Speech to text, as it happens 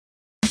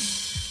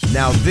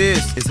Now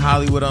this is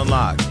Hollywood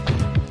Unlocked.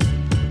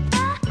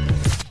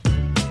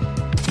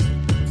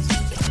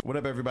 What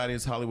up, everybody?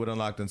 It's Hollywood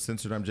Unlocked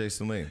Uncensored. I'm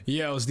Jason Lee.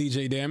 Yeah, it's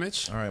DJ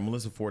Damage. All right,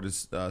 Melissa Ford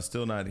is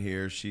still not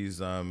here. She's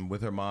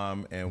with her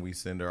mom, and we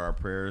send her our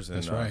prayers. And,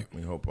 That's right.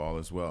 We hope all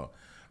is well.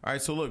 All right,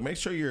 so look, make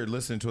sure you're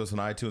listening to us on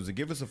iTunes and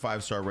give us a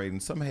 5-star rating.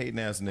 Some hating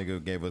ass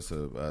nigga gave us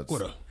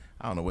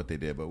I don't know what they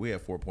did, but we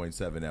have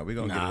 4.7 now. We're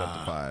going to get it up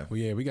to 5. Well,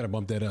 yeah, we got to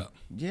bump that up.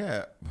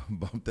 Yeah,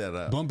 bump that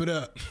up. Bump it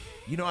up.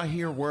 You know, I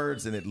hear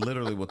words, and it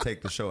literally will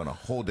take the show in a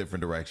whole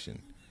different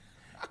direction.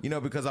 You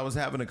know, because I was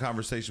having a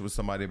conversation with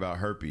somebody about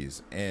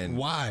herpes. And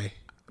why?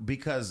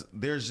 Because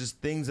there's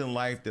just things in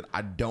life that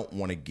I don't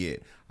want to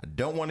get. I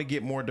don't want to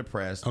get more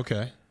depressed.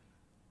 Okay.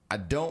 I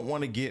don't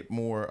want to get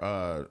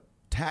more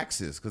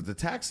taxes, because the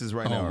taxes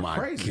right now are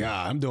crazy. Oh, my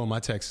God. I'm doing my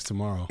taxes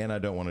tomorrow. And I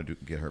don't want to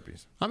get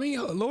herpes. I mean,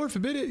 Lord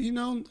forbid it, you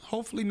know,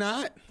 hopefully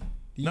not.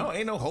 No,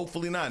 ain't no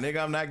hopefully not,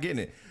 nigga. I'm not getting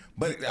it.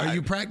 But are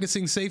you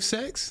practicing safe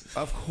sex?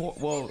 Of course.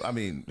 Well, I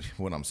mean,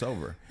 when I'm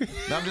sober.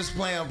 No, I'm just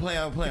playing.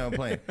 I'm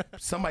playing.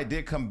 Somebody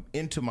did come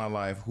into my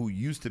life who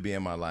used to be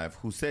in my life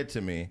who said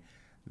to me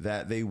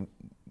that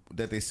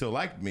they still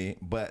liked me,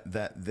 but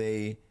that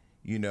they,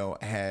 you know,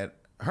 had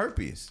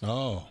herpes.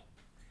 Oh.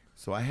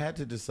 So I had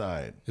to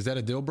decide. Is that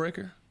a deal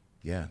breaker?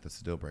 Yeah, that's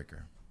a deal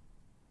breaker.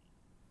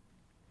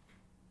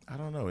 I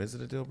don't know. Is it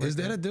a deal breaker? Is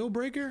that a deal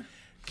breaker?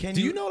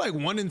 Do you know like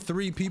 1 in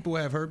 3 people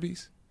have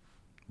herpes?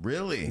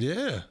 Really?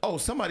 Yeah. Oh,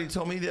 somebody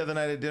told me the other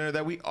night at dinner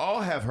that we all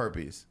have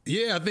herpes.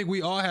 Yeah, I think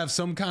we all have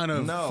some kind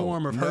of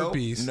form of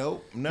herpes.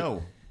 No.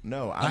 You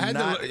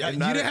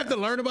didn't have to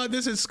learn about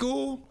this at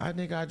school? I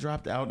think I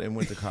dropped out and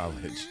went to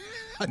college.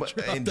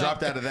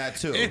 dropped out of that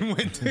too. And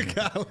went to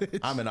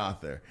college. I'm an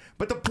author.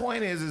 But the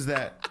point is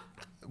that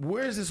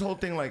where's this whole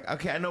thing like,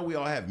 okay, I know we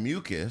all have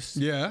mucus.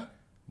 Yeah.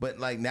 But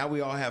like now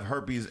we all have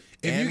herpes.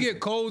 If you get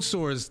cold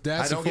sores,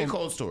 I don't get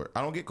cold sores.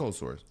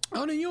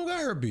 Oh, then you don't got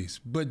herpes.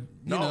 But you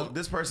know.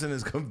 This person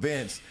is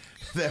convinced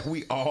that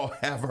we all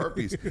have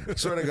herpes.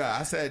 Swear to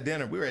God, I said at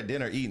dinner, we were at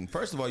dinner eating.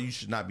 First of all, you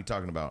should not be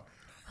talking about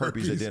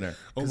herpes at dinner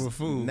over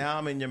food. Now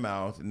I'm in your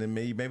mouth, and then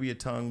maybe your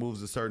tongue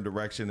moves a certain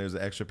direction. There's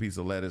an extra piece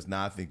of lettuce.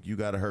 Now I think you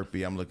got a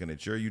herpes. I'm looking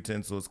at your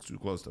utensils too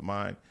close to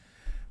mine.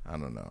 I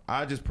don't know.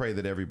 I just pray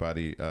that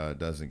everybody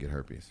doesn't get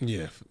herpes.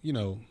 Yeah, you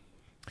know.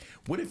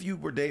 What if you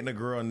were dating a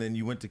girl and then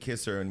you went to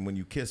kiss her, and when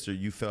you kissed her,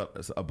 you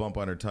felt a bump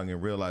on her tongue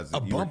and realized that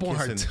on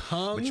her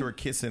tongue? But you were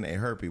kissing a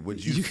herpes.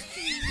 Would you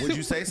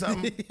say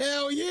something?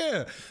 Hell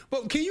yeah!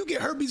 But can you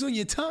get herpes on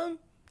your tongue?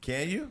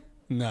 Can you?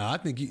 No, I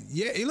think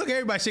look,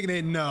 everybody shaking their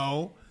head.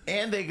 No.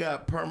 And they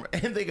got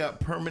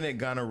permanent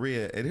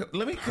gonorrhea.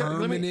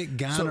 Permanent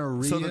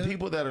gonorrhea. So the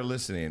people that are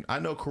listening, I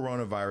know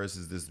coronavirus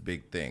is this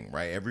big thing,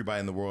 right? Everybody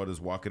in the world is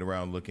walking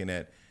around looking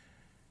at.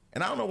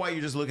 And I don't know why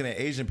you're just looking at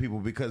Asian people,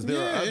 because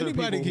there are other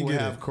people who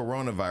have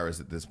coronavirus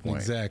at this point.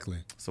 Exactly.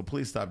 So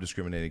please stop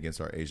discriminating against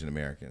our Asian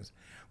Americans.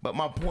 But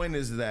my point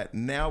is that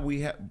now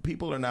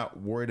people are not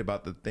worried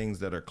about the things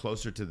that are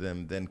closer to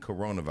them than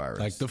coronavirus.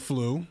 Like the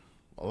flu.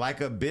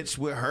 Like a bitch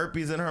with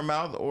herpes in her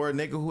mouth, or a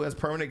nigga who has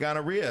permanent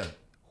gonorrhea.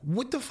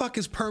 What the fuck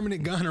is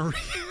permanent gonorrhea?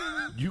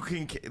 You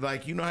can,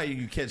 you know how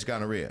you catch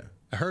gonorrhea?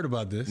 I heard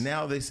about this.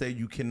 Now they say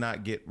you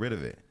cannot get rid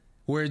of it.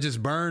 Where it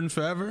just burns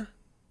forever?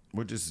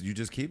 You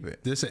just keep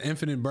it. This an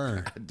infinite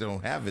burn. I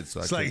don't have it,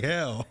 so it's like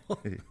hell.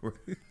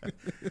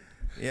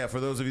 Yeah, for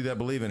those of you that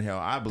believe in hell,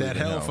 I believe in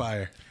hell. That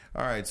hellfire.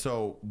 All right,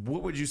 so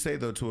what would you say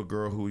though to a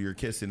girl who you're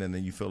kissing and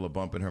then you feel a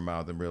bump in her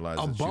mouth and realize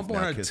a that bump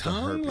on her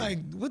tongue?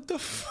 Like what the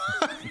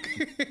fuck?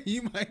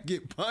 You might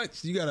get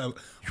punched. You got a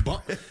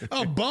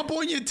bump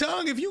on your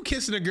tongue. If you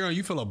kissing a girl and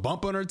you feel a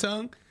bump on her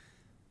tongue.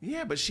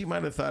 Yeah, but she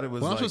might have thought it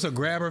was. Well, I'm supposed to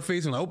grab her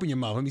face and open your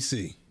mouth. Let me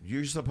see.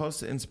 You're supposed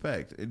to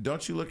inspect.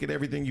 Don't you look at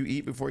everything you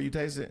eat before you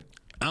taste it?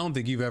 I don't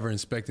think you've ever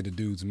inspected a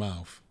dude's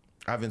mouth.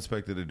 I've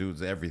inspected a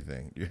dude's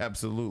everything. You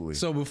absolutely.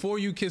 So before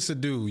you kiss a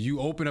dude, you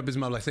open up his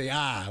mouth like say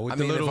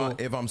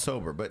if I'm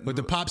sober, but with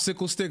the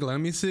popsicle stick. Let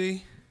me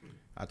see.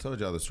 I told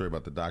y'all the story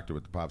about the doctor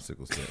with the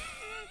popsicle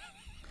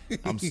stick.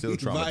 I'm still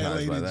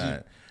traumatized by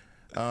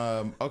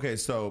that. Okay,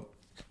 so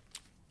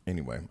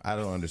anyway, I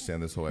don't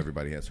understand this whole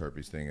everybody has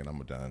herpes thing, and I'm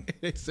done.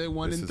 They say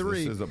 1 in 3.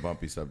 This is a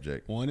bumpy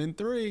subject. 1 in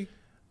 3.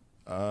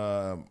 What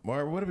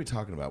are we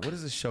talking about? What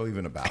is this show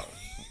even about?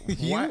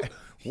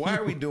 Why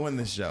are we doing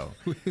this show?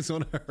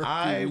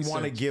 I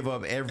want to give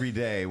up every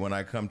day when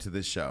I come to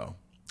this show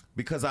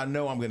because I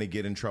know I'm going to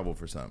get in trouble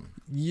for something.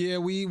 Yeah,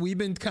 we've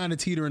been kind of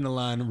teetering the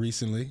line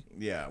recently.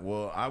 Yeah,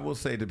 well, I will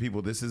say to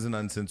people, this is an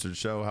uncensored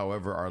show.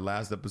 However, our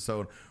last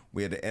episode,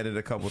 we had to edit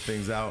a couple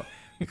things out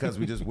because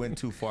we just went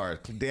too far.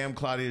 Damn,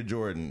 Claudia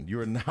Jordan, you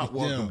are not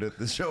welcome to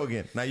the show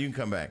again. Now you can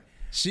come back.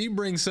 She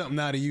brings something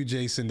out of you,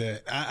 Jason,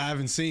 that I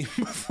haven't seen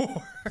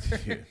before.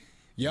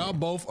 Y'all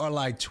both are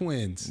like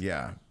twins.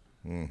 Yeah.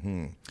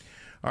 Mm-hmm.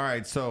 All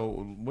right,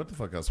 so what the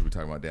fuck else are we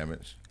talking about,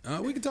 damage?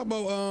 We can talk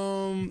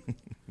about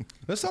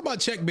let's talk about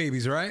check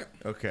babies, right?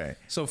 Okay.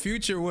 So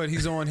Future,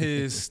 he's on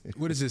his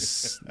what is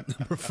this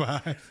number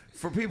 5?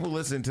 For people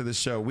listening to the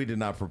show, we did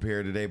not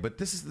prepare today, but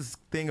this is the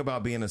thing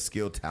about being a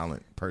skilled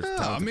person.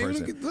 I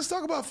mean, let's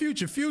talk about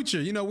Future.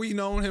 Future, you know, we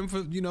known him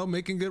for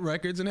making good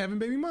records and having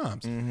baby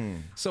moms. Mm-hmm.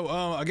 So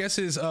I guess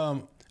his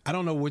I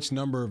don't know which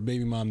number of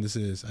baby mom this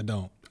is. I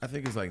don't. I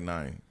think it's like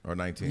 9 or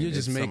 19. You're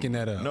just making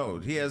that up. No,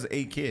 he has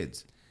 8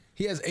 kids.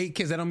 He has 8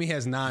 kids. That don't mean he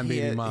has 9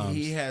 baby moms.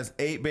 He has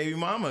 8 baby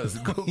mamas.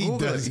 He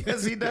does.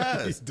 Yes, he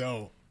does. He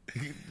don't.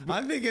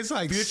 I think it's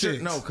like Future,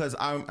 6. no, because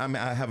I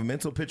have a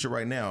mental picture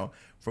right now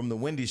from the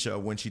Wendy show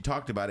when she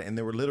talked about it, and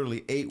there were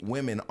literally 8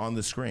 women on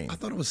the screen. I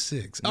thought it was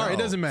 6. All right, it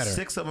doesn't matter.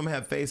 6 of them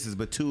have faces,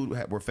 but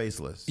 2 were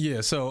faceless.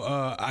 Yeah, so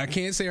I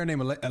can't say her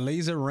name.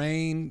 Eliza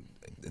Rain,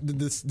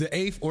 the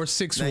 8th or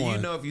 6th now, one.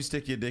 you know if you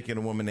stick your dick in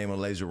a woman named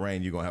Eliza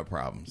Rain, you're going to have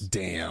problems.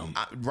 Damn.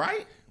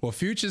 Right? Well,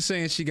 Future's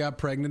saying she got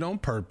pregnant on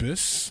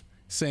purpose,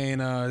 saying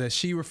that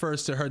she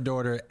refers to her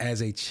daughter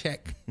as a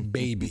check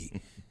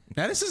baby.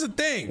 Now, this is a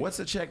thing. What's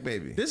a check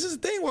baby? This is a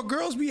thing where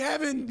girls be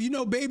having,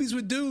 babies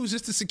with dudes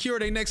just to secure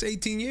their next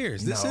 18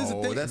 years. This is a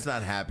thing. No, that's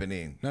not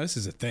happening. No, this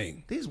is a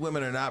thing. These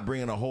women are not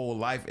bringing a whole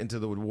life into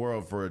the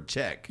world for a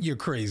check. You're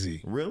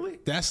crazy. Really?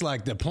 That's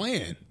like the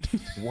plan.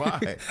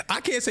 Why?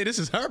 I can't say this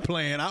is her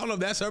plan. I don't know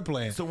if that's her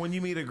plan. So when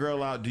you meet a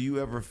girl out, do you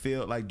ever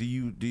feel like do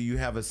you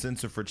have a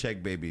sensor for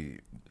check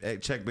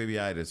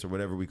babyitis or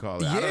whatever we call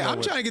it? Yeah,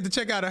 I'm trying to get the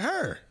check out of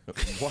her.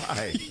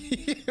 Why?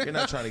 You're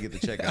not trying to get the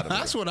check out of her.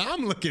 That's what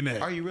I'm looking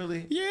at. Are you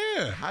really?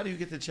 Yeah. How do you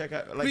get the check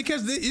out?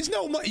 Because it's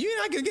no money. You're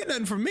not gonna get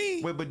nothing from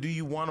me. Wait, but do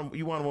you want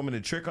a woman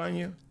to trick on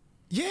you?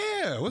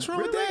 Yeah. What's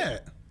wrong with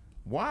that?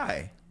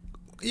 Why?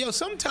 Yo,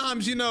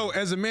 sometimes,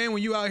 as a man,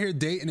 when you out here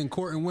dating and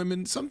courting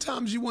women,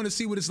 sometimes you want to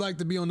see what it's like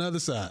to be on the other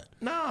side.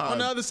 No. On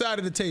the other side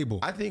of the table.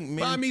 I think men...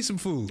 Buy me some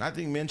food. I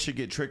think men should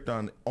get tricked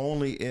on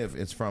only if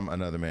it's from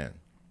another man.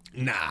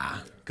 Nah.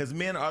 Because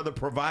men are the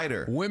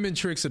provider. Women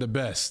tricks are the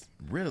best.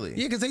 Really?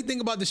 Yeah, because they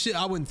think about the shit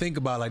I wouldn't think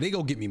about. Like, they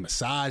go get me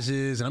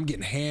massages, and I'm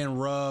getting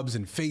hand rubs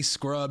and face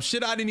scrubs.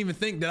 Shit I didn't even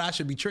think that I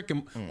should be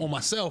tricking on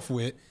myself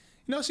with.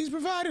 She's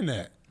providing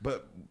that.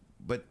 But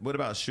what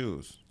about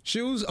shoes?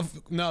 Shoes?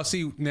 No,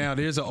 see, now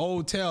there's an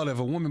old tale. If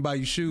a woman buy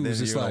you shoes, Then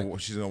it's like...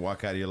 she's going to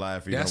walk out of your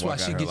life. That's why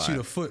she gets you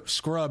the foot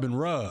scrub and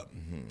rub.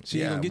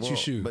 She ain't going to get you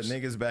shoes. But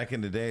niggas back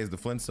in the days, the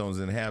Flintstones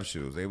didn't have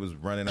shoes. They was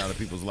running out of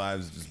people's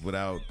lives just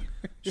without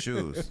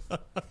shoes.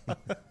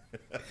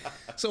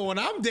 So when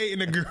I'm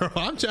dating a girl,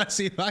 I'm trying to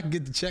see if I can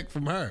get the check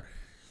from her.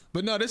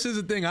 But no, this is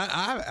the thing.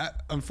 I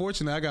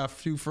unfortunately, I got a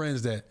few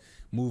friends that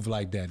move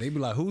like that. They be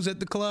like, who's at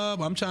the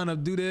club? I'm trying to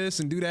do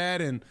this and do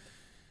that. And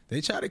they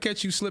try to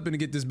catch you slipping to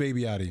get this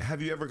baby out of you.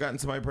 Have you ever gotten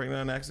somebody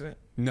pregnant on accident?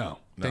 No.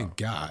 Thank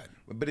God.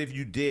 But if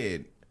you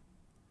did...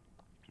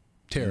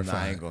 Terrified. No,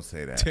 I ain't going to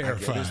say that.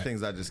 Terrified. There's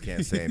things I just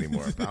can't say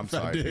anymore. I'm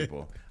sorry,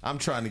 people. I'm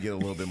trying to get a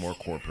little bit more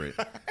corporate.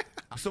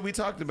 So we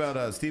talked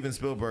about Steven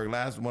Spielberg,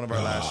 one of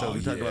our last shows.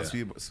 We talked about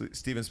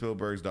Steven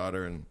Spielberg's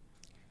daughter. And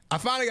I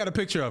finally got a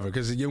picture of her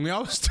because when I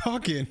was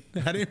talking,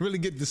 I didn't really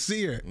get to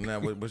see her. Now,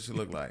 what she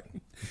look like?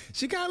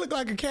 She kind of looked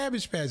like a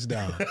Cabbage Patch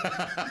doll.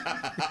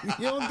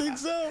 You don't think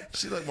so?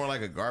 She looked more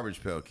like a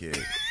Garbage Pail Kid.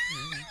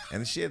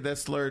 And she had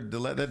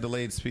that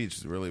delayed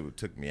speech really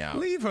took me out.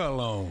 Leave her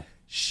alone.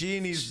 She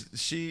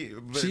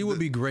would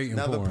be great in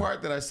porn. Now, the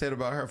part that I said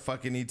about her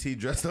fucking E.T.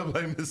 dressed up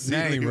like Miss C.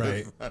 That ain't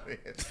right.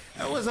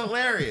 That was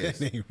hilarious.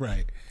 That ain't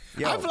right.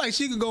 Yo. I feel like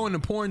she could go in the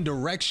porn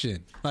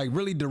direction, like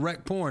really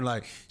direct porn.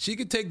 Like she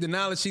could take the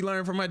knowledge she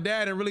learned from her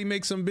dad and really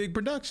make some big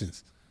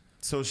productions.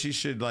 So she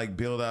should like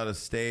build out a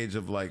stage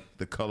of like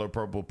the Color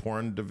Purple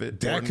porn.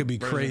 That could be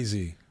version.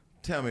 Crazy.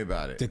 Tell me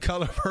about it. The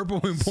Color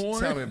Purple in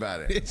porn? Tell me about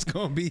it. It's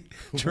going to be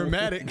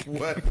dramatic.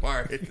 What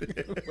part?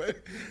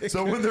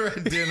 So when they're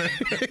at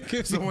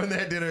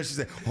dinner, she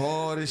said,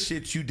 oh, the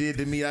shit you did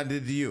to me, I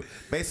did to you.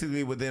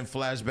 Basically would then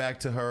flash back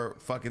to her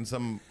fucking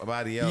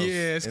somebody else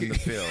in the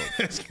field.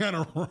 It's kind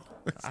of wrong.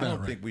 I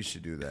don't think we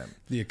should do that.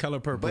 Yeah,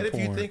 Color Purple porn. But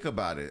if you think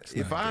about it,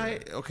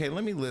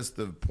 let me list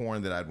the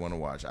porn that I'd want to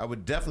watch. I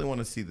would definitely want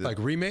to see like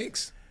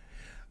remakes?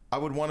 I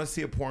would want to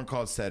see a porn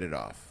called Set It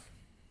Off.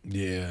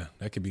 Yeah,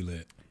 that could be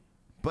lit.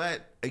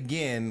 But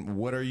again,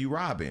 what are you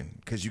robbing?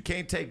 Because you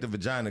can't take the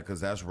vagina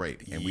because that's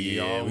rape, and we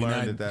all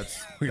learned that's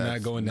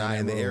not going down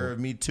in that the road. era of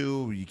Me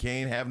Too. You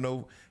can't have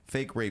no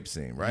fake rape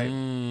scene, right?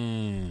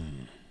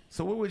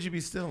 So what would you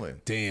be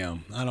stealing?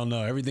 Damn, I don't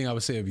know. Everything I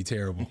would say would be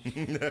terrible.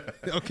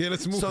 Okay,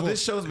 let's move on. So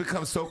this show's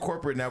become so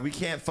corporate now, we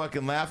can't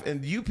fucking laugh.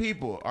 And you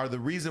people are the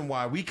reason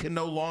why we can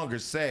no longer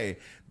say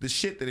the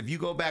shit that if you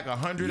go back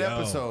 100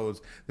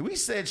 episodes, we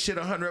said shit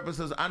 100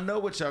 episodes. I know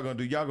what y'all gonna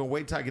do. Y'all gonna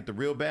wait till I get the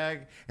real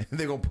bag, and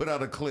they're gonna put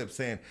out a clip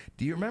saying,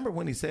 do you remember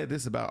when he said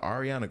this about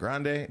Ariana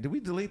Grande? Did we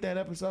delete that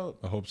episode?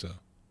 I hope so.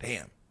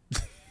 Damn.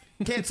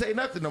 Can't say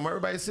nothing no more.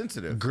 Everybody's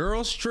sensitive.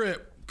 Girl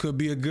Strip could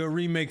be a good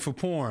remake for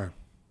porn.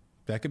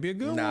 That could be a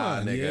good one.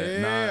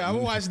 Nigga. Yeah, I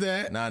would watch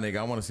that. Nah, nigga,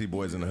 I want to see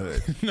Boys in the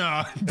Hood.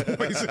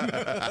 Boys in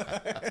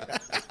the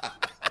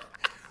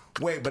Hood.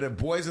 Wait, but if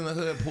Boys in the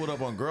Hood pulled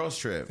up on Girls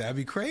Trip, That'd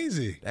be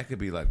crazy. that could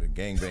be like a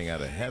gangbang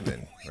out of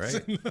heaven,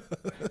 right?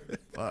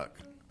 Fuck.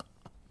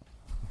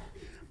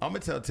 I'm gonna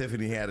tell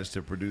Tiffany Haddish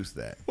to produce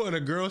that. What, a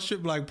girl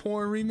strip like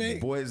porn remake?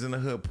 Boys in the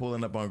Hood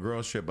pulling up on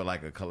Girls Trip, but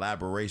like a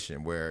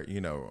collaboration where,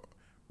 you know,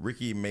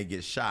 Ricky may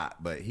get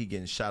shot, but he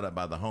getting shot up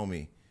by the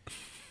homie.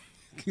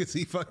 Because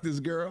he fucked this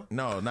girl?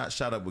 No, not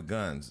shot up with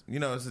guns. You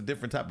know, it's a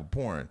different type of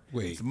porn.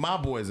 Wait. It's my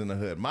Boys in the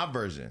Hood, my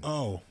version.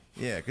 Oh.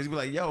 Yeah, because you be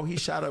like, yo, he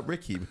shot up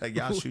Ricky. Like,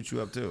 y'all shoot you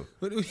up too.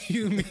 What do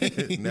you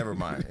mean? Never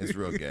mind. It's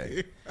real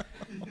gay.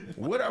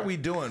 What are we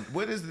doing?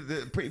 What is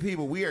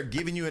people? We are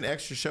giving you an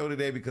extra show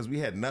today because we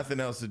had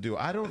nothing else to do.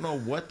 I don't know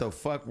what the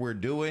fuck we're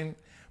doing,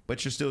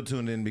 but you're still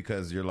tuned in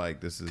because you're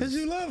like, this is Because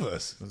you love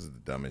us. This is the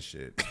dumbest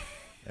shit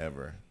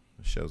ever.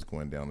 The show's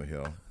going down the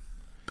hill.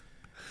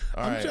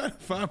 All I'm right. trying to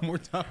find more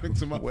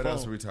topics in my What phone.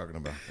 else are we talking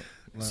about?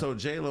 So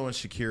J-Lo and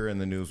Shakira in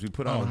the news. We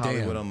put on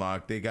Hollywood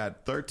Unlocked. They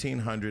got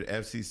 1,300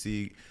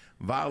 FCC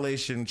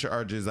violation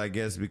charges, I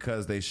guess,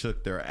 because they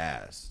shook their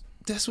ass.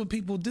 That's what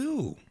people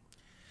do.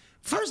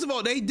 First of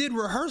all, they did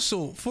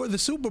rehearsal for the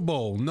Super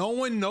Bowl. No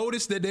one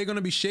noticed that they're going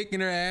to be shaking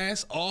their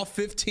ass all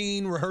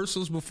 15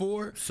 rehearsals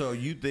before. So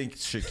you think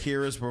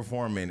Shakira's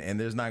performing and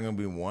there's not going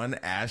to be one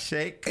ass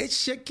shake?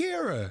 It's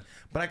Shakira.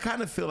 But I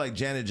kind of feel like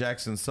Janet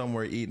Jackson's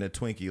somewhere eating a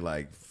Twinkie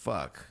like,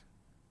 fuck,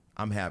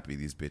 I'm happy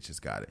these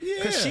bitches got it.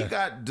 Because she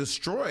got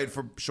destroyed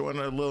for showing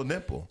her little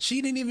nipple.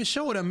 She didn't even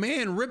show it. A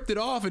man ripped it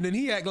off, and then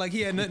he acted like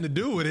he had nothing to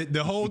do with it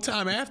the whole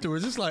time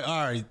afterwards. It's like,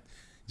 all right,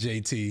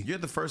 JT. You're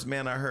the first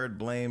man I heard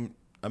blame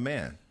a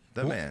man.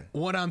 The man.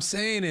 What I'm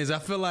saying is, I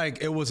feel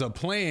like it was a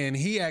plan.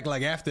 He acted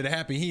like after it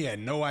happened, he had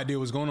no idea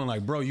what was going on.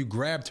 Like, bro, you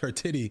grabbed her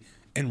titty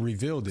and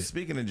revealed it.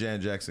 Speaking of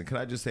Janet Jackson, can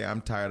I just say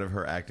I'm tired of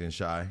her acting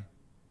shy?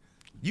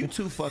 You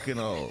too fucking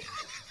old.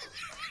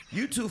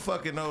 You too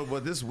fucking old.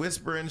 But this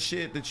whispering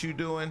shit that you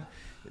doing,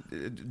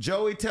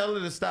 Joey, tell her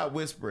to stop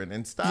whispering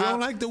and stop. You don't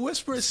like the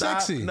whisper? It's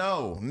Stop. sexy.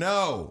 No.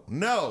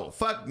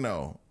 Fuck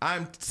no.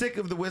 I'm sick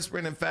of the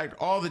whispering. In fact,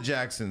 all the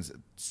Jacksons,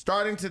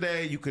 starting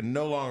today, you can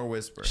no longer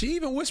whisper. She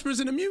even whispers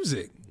in the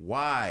music.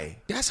 Why?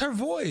 That's her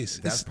voice.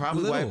 That's It's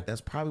probably little. why.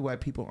 That's probably why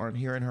people aren't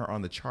hearing her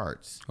on the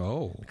charts.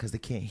 Oh, Because they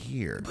can't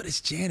hear. but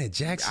it's Janet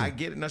Jackson. I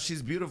get it. No,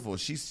 she's beautiful.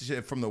 She's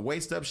from the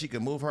waist up. She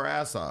can move her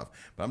ass off.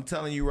 But I'm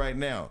telling you right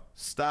now,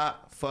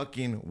 stop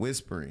fucking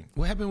whispering.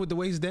 What happened with the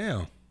waist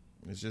down?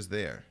 It's just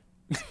there.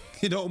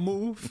 It don't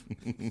move.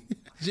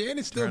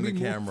 Janet still Turn be the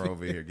camera moving.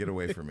 over here. Get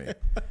away from me.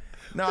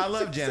 No, I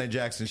love Janet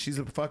Jackson. She's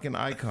a fucking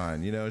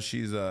icon. You know,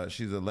 she's a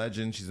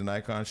legend. She's an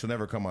icon. She'll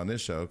never come on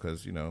this show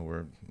because you know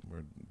we're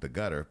the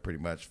gutter pretty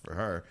much for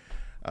her.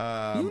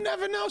 You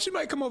never know. She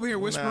might come over here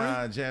whispering.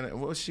 Nah, Janet.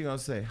 What's she gonna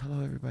say?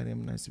 Hello, everybody.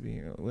 I'm nice to be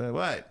here.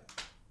 What?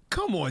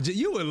 Come on,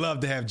 you would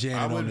love to have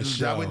Janet on the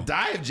show. I would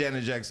die if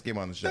Janet Jackson came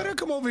on the show. Let her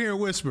come over here and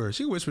whisper.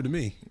 She whispered to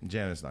me.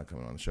 Janet's not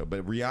coming on the show,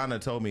 but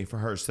Rihanna told me for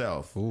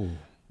herself. Ooh.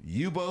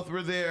 You both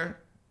were there.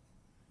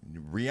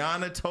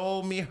 Rihanna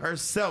told me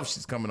herself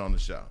she's coming on the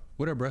show.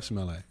 What her breath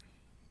smell like?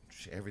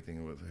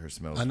 Everything with her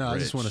smells. I know. Rich. I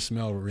just want to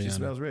smell Rihanna. She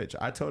smells rich.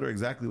 I told her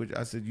exactly what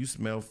I said. You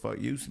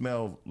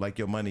smell like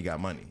your money got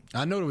money.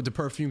 I know what the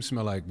perfume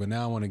smell like, but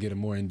now I want to get a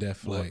more in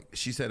depth. Well, like,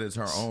 she said it's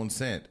her own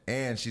scent,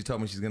 and she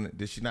told me she's gonna.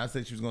 Did she not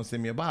say she was gonna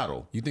send me a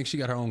bottle? you think she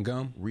got her own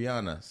gum?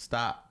 Rihanna,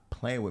 stop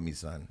playing with me,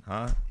 son.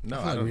 Huh? No, I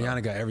feel I like don't Rihanna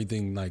know. got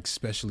everything like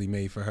specially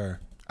made for her.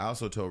 I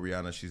also told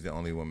Rihanna she's the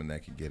only woman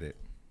that could get it.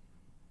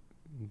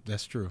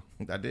 That's true.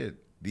 I did.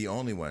 The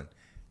only one,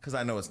 because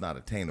I know it's not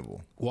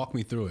attainable. Walk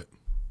me through it.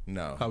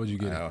 No. How would you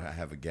get it? I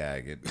have a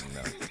gag.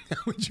 No.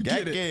 How would you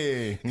get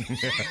it? Gag.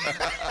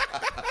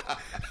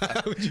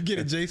 How would you get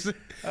it, Jason?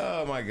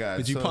 Oh my God!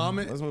 Did you palm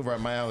it? Let's move right.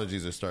 My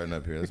allergies are starting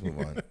up here. Let's move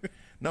on.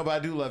 No, but I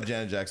do love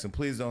Janet Jackson.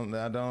 Please don't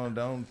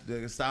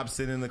stop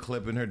sending the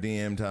clip in her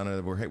DM telling her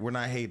that we're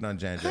not hating on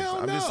Janet Jackson.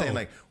 Hell I'm just no. saying,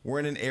 like, we're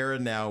in an era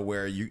now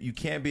where you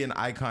can't be an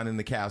icon in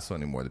the castle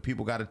anymore. The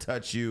people got to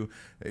touch you.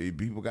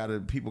 People got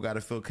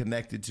to feel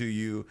connected to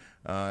you.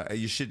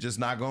 Your shit just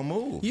not gonna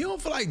move. You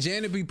don't feel like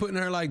Janet be putting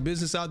her like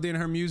business out there in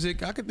her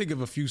music? I could think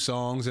of a few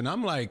songs, and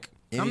I'm like,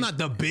 I'm not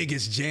the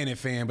biggest Janet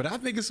fan, but I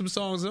think of some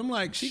songs. I'm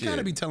like, she got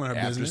to be telling her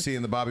After business.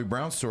 seeing the Bobby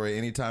Brown story,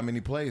 anytime,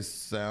 any place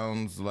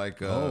sounds like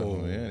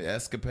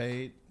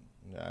escapade.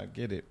 I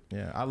get it.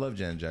 Yeah, I love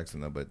Janet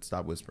Jackson though, but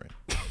stop whispering.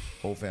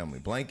 Whole family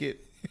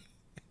blanket.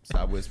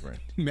 Stop whispering.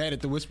 Mad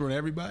at the whisper on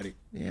everybody?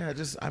 Yeah,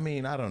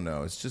 I don't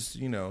know. It's just,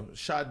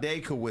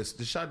 Sade could whisper.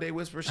 Does Sade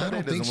whisper? Sade I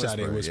don't think doesn't Sade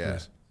whisper.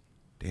 whispers. Yeah.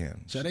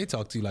 Damn. Sade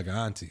talk to you like an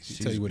auntie. She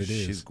tell you what it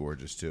is. She's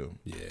gorgeous too.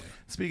 Yeah.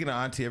 Speaking of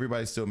auntie,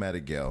 everybody's still mad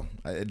at Gail.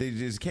 They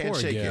just can't Poor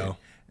shake Gail.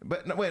 it.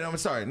 But no, wait, I'm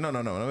sorry. No.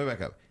 Let me back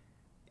up.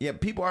 Yeah,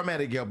 people are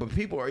mad at Gail, but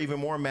people are even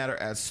more mad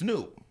at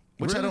Snoop,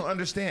 which I Really? don't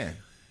understand.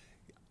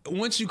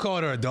 Once you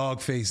called her a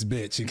dog-faced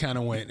bitch, it kind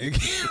of went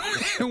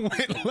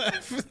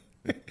left.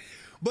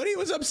 But he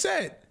was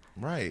upset.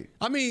 Right.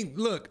 I mean,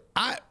 look,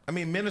 I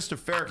mean, Minister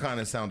Farrakhan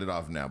has sounded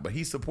off now, but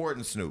he's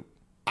supporting Snoop.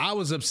 I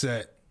was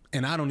upset,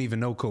 and I don't even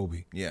know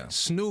Kobe. Yeah.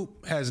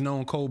 Snoop has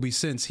known Kobe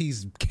since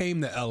he's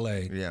came to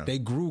L.A. Yeah. They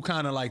grew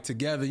kind of like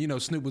together. You know,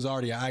 Snoop was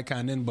already an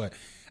icon then, but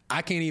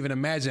I can't even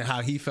imagine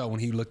how he felt when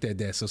he looked at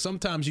that. So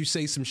sometimes you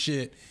say some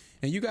shit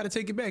and you got to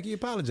take it back. You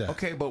apologize.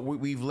 Okay, but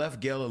we've left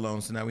Gayle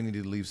alone, so now we need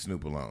to leave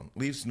Snoop alone.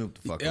 Leave Snoop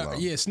the fuck alone.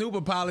 Yeah, Snoop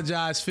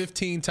apologized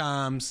 15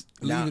 times.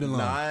 Leave it alone.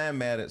 Now, I am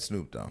mad at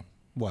Snoop, though.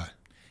 Why?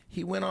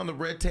 He went on the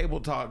Red Table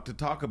Talk to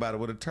talk about it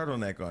with a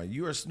turtleneck on.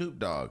 You are Snoop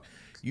Dogg.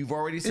 You've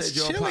already said It's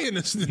your chilly in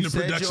the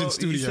production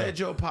studio. You said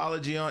your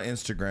apology on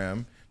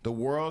Instagram. The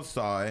world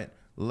saw it.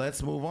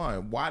 Let's move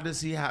on. Why does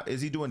he have?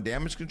 Is he doing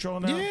damage control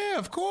now? Yeah,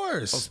 of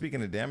course. Oh,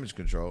 speaking of damage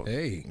control.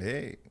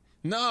 Hey.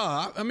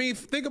 No, I mean,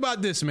 think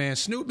about this, man.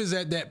 Snoop is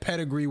at that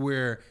pedigree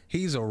where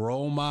he's a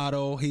role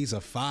model. He's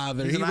a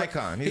father. He's an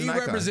icon. He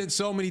represents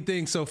so many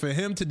things. So for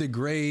him to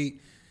degrade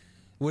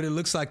what it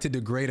looks like to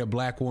degrade a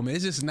black woman,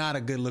 it's just not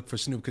a good look for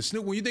Snoop. Because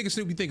Snoop, when you think of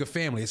Snoop, you think of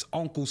family. It's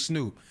Uncle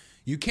Snoop.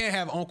 You can't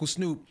have Uncle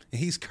Snoop and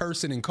he's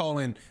cursing and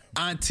calling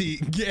Auntie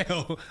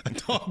Gayle a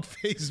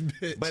dog-faced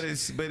bitch.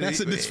 But that's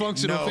a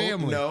dysfunctional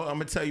family. No, I'm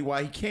gonna tell you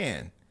why he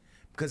can.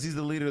 Because he's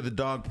the leader of the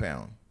dog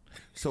pound.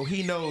 So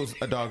he knows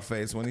a dog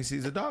face when he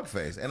sees a dog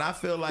face. And I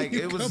feel like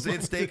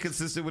it stayed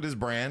consistent with his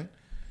brand.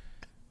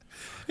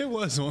 It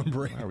was on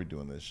brand. Why are we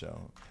doing this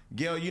show?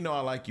 Gayle, you know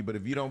I like you, but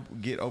if you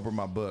don't get over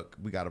my book,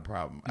 we got a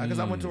problem. Because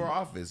I went to her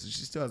office and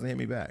she still hasn't hit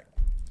me back.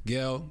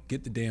 Gayle,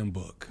 get the damn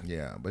book.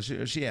 Yeah, but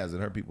she hasn't.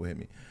 Her people hit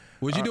me.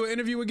 Would you do an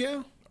interview with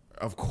Gayle?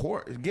 Of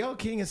course. Gayle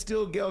King is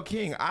still Gayle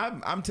King.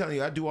 I'm telling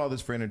you, I do all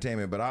this for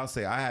entertainment, but I'll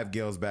say I have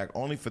Gayle's back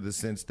only for the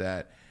sense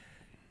that,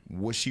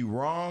 was she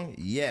wrong?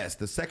 Yes.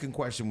 The second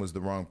question was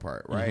the wrong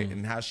part, right?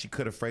 And how she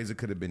could have phrased it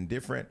could have been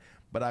different.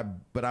 But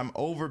I'm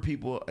over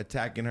people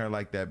attacking her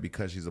like that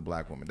because she's a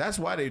black woman. That's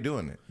why they're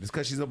doing it. It's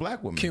because she's a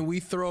black woman. Can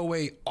we throw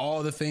away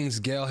all the things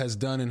Gayle has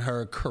done in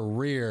her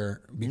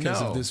career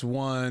because of this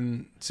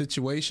one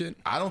situation?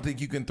 I don't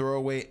think you can throw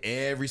away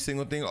every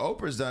single thing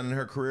Oprah's done in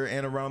her career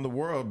and around the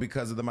world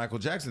because of the Michael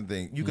Jackson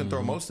thing. You can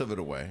throw most of it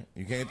away.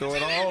 You can't throw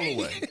it all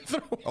away.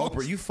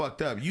 Oprah, you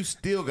fucked up. You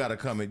still got to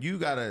come in.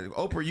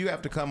 Oprah, you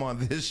have to come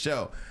on this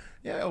show.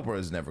 Yeah, Oprah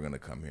is never going to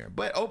come here.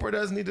 But Oprah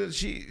does need to,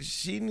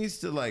 she needs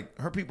to, like,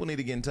 her people need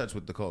to get in touch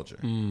with the culture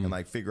and,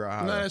 like, figure out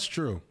how to. That's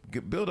true.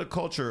 Build a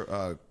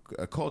culture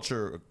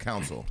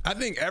council. I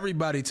think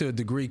everybody to a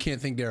degree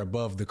can't think they're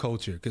above the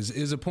culture because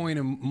there's a point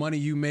in money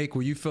you make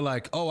where you feel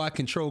like, oh, I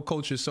control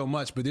culture so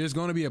much. But there's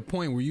going to be a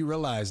point where you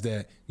realize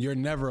that you're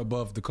never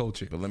above the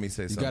culture. But let me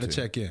say something. You got to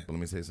check in. But let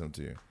me say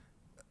something to you.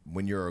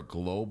 When you're a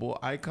global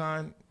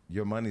icon,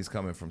 your money's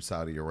coming from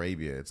Saudi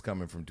Arabia. It's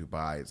coming from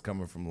Dubai. It's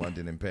coming from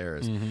London and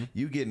Paris.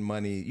 You get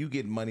money. You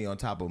get money on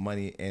top of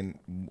money, and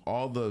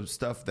all the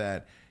stuff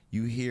that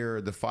you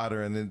hear the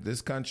fodder in this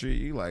country.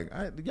 You like,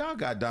 y'all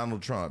got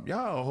Donald Trump.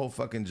 Y'all a whole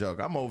fucking joke.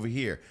 I'm over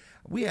here.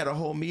 We had a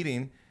whole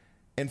meeting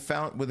and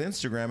found with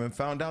Instagram and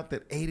found out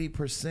that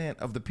 80%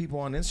 of the people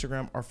on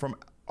Instagram are from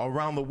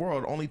around the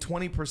world. Only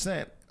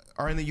 20%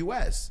 are in the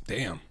U.S.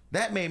 Damn.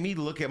 That made me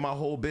look at my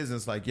whole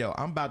business like, yo,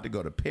 I'm about to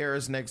go to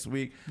Paris next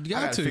week. You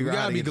got to. We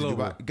got to be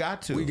global.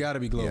 Got to. We got to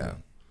be global. Yeah.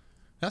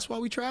 That's why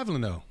we traveling,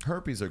 though.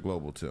 Herpes are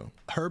global, too.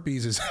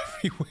 Herpes is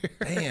everywhere.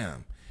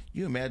 Damn.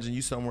 You imagine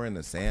you somewhere in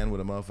the sand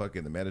with a motherfucker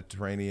in the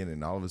Mediterranean,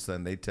 and all of a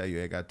sudden they tell you,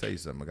 hey, I got to tell you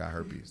something. I got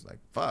herpes. Like,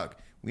 fuck.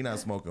 We not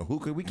smoking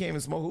hookah. We can't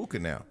even smoke hookah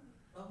now.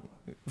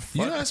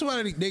 You know, that's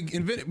why they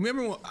invented.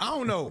 Remember, I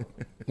don't know.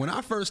 When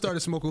I first started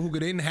smoking hookah,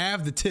 they didn't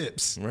have the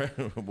tips.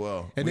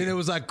 Well, and then it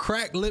was like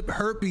cracked lip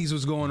herpes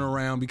was going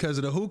around because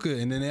of the hookah,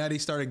 and then they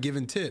started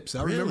giving tips.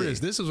 I remember this.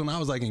 This was when I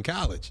was like in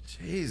college.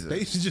 Jesus. They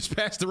used to just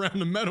pass around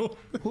the metal.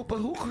 But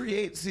who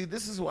creates? See,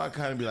 this is why I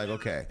kind of be like,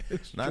 okay.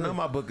 Now, I know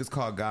my book is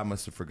called God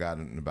Must Have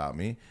Forgotten About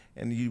Me,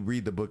 and you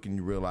read the book and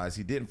you realize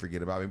he didn't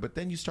forget about me. But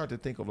then you start to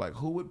think of like,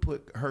 who would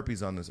put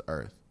herpes on this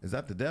earth? Is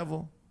that the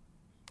devil?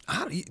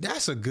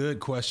 That's a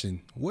good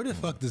question. Where the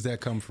fuck does that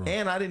come from?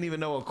 And I didn't even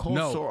know a cold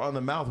sore on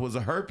the mouth was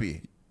a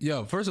herpes.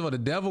 Yo, first of all, the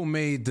devil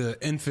made the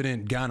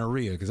infinite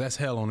gonorrhea because that's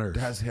hell on earth.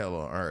 That's hell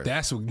on earth.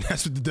 That's what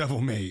the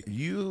devil made.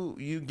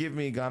 You give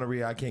me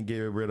gonorrhea I can't get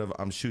rid of.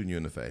 I'm shooting you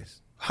in the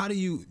face. How do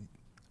you?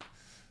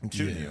 I'm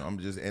shooting you. I'm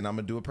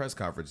gonna do a press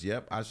conference.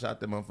 Yep, I shot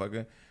that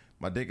motherfucker.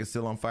 My dick is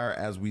still on fire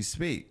as we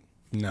speak.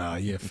 Nah,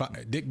 yeah,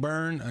 dick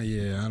burn.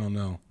 Yeah, I don't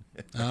know.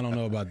 I don't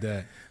know about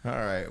that. All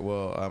right.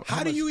 Well,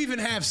 how do you even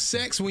have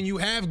sex when you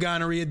have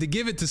gonorrhea to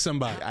give it to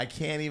somebody? I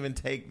can't even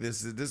take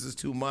this. This is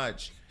too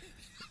much.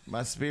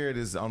 My spirit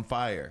is on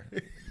fire,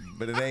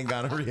 but it ain't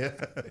gonorrhea.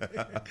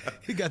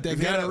 He got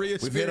that gonorrhea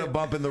spirit. We've hit a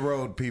bump in the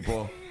road,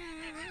 people.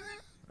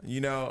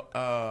 You know,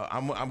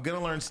 I'm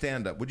gonna learn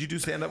stand up. Would you do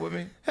stand up with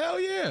me? Hell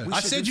yeah!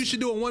 I said you should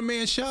do a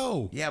one-man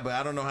show. Yeah, but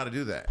I don't know how to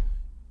do that.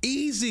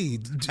 Easy.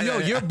 Yo,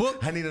 your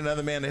book. I need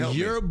another man to help me.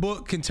 Your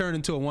book can turn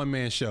into a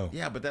one-man show.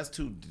 Yeah, but that's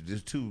too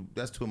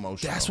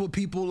emotional. That's what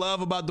people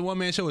love about the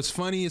one-man show. It's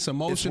funny. It's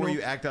emotional. It's where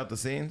you act out the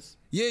scenes.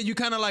 Yeah, you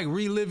kind of like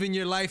reliving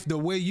your life the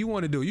way you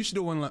want to do it. You should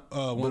do one.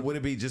 But would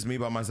it be just me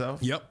by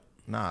myself? Yep.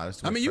 Nah.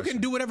 That's I mean, you can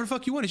do whatever the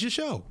fuck you want. It's your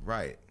show.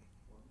 Right.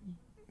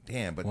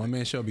 Damn, but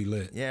one-man show be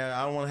lit.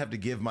 Yeah, I don't want to have to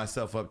give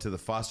myself up to the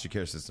foster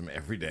care system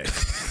every day.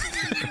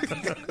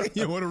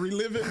 You want to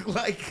relive it?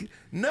 Like,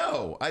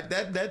 no,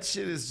 that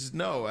shit is just,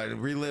 no. I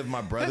relive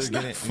my brother. That's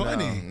not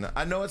funny. No,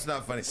 I know it's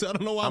not funny. So I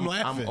don't know why I'm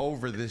laughing. I'm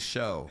over this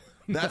show.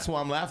 That's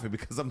why I'm laughing,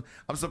 because I'm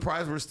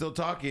surprised we're still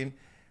talking.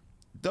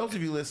 Those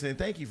of you listening,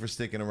 thank you for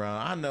sticking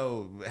around. I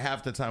know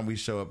half the time we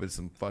show up,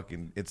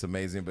 it's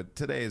amazing, but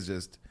today is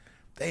just,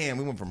 damn,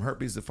 we went from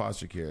herpes to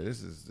foster care.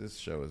 This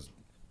show is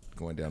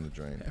going down the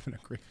drain. Having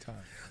a great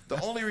time. The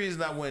only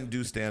reason I wouldn't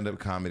do stand-up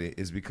comedy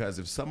is because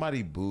if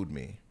somebody booed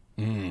me,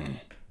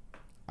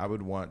 I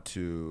would want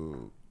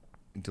to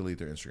delete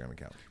their Instagram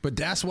account. But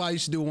that's why you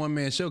should do a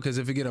one-man show, because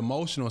if it get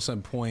emotional at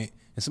some point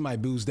and somebody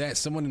boos that,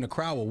 someone in the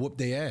crowd will whoop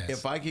their ass.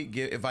 If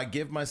I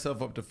give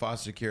myself up to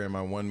foster care in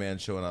my one-man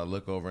show and I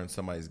look over and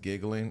somebody's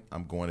giggling,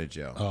 I'm going to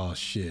jail. Oh,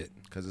 shit.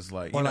 Because it's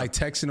like... Or like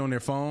texting on their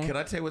phone. Can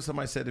I tell you what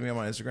somebody said to me on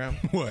my Instagram?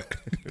 What?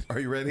 Are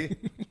you ready?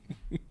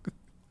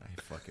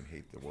 I fucking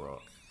hate the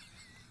world.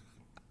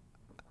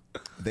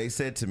 They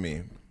said to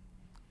me,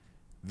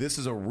 this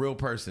is a real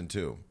person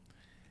too.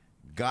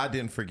 God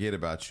didn't forget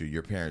about you.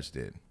 Your parents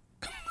did.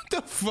 What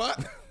the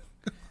fuck?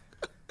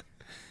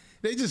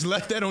 They just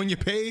left that on your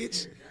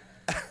page?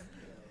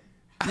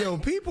 Yo,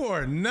 people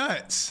are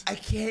nuts. I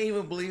can't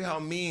even believe how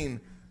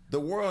mean the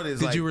world is.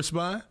 Did you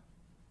respond?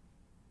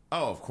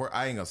 Oh, of course.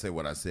 I ain't gonna say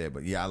what I said,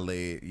 but yeah,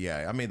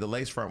 I mean, the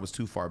lace front was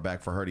too far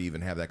back for her to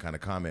even have that kind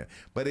of comment.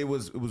 But it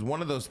was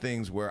one of those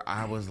things where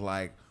I was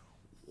like,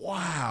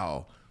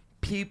 wow.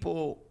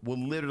 People will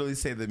literally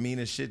say the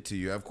meanest shit to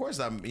you. Of course,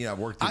 I've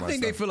worked through I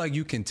think they feel like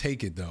you can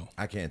take it, though.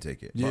 I can't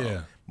take it.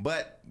 Yeah.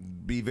 But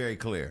be very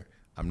clear.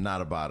 I'm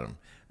not a bottom.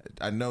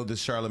 I know that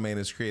Charlamagne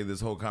has created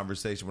this whole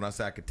conversation. When I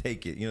say I could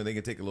take it, they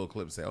can take a little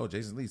clip and say, oh,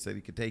 Jason Lee said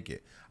he could take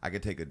it. I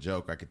could take a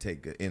joke. I could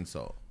take an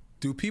insult.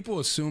 Do people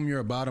assume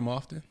you're a bottom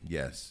often?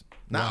 Yes.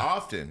 Not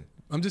often.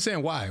 I'm just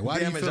saying, why? Why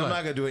Damn do it, you feel I'm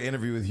not going to do an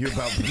interview with you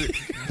about...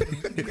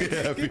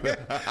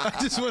 I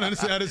just want to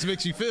understand how this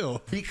makes you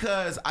feel.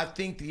 Because I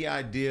think the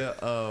idea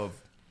of,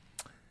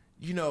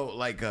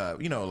 like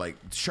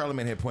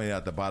Charlamagne had pointed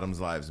out, the bottom's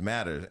lives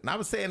matter. And I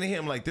was saying to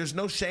him, like, there's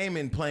no shame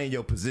in playing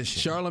your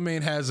position.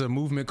 Charlamagne has a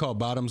movement called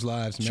Bottoms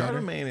Lives Matter.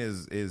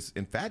 Charlamagne is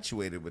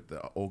infatuated with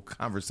the old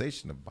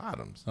conversation of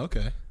bottoms.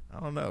 Okay. I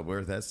don't know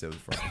where that stems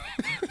from,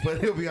 but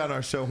he'll be on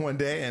our show one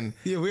day, and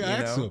we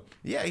asked him.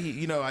 Yeah,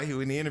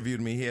 when he interviewed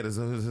me, he had his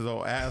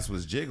whole ass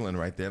was jiggling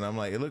right there, and I'm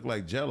like, it looked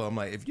like Jello. I'm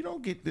like, if you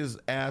don't get this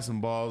ass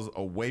and balls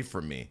away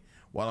from me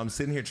while I'm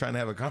sitting here trying to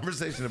have a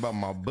conversation about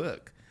my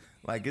book,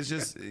 like it's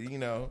just it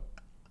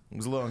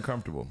was a little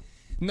uncomfortable.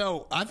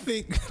 No, I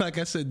think, like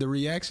I said, the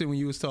reaction when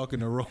you was talking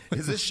to Roy.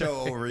 Is this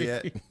show over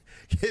yet?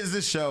 Is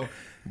this show,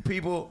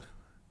 people?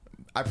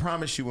 I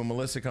promise you, when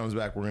Melissa comes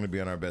back, we're going to be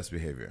on our best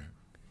behavior.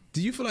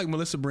 Do you feel like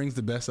Melissa brings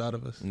the best out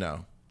of us?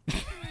 No.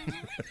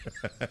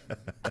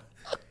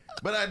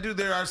 But I do.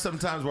 There are some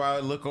times where I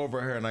look over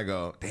at her and I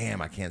go,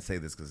 damn, I can't say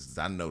this because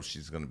I know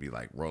she's going to be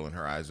like rolling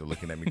her eyes or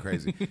looking at me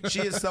crazy.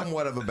 She is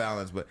somewhat of a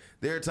balance, but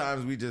there are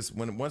times we just,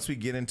 once we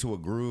get into a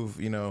groove,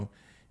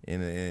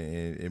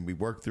 and we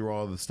work through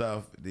all the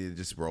stuff, it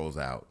just rolls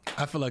out.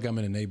 I feel like I'm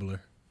an enabler.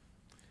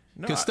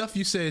 No, because stuff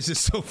you say is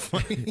just so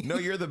funny. No,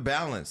 you're the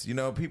balance.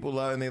 People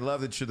love, and they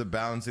love that you're the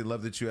balance. They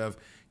love that you have,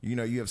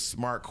 you have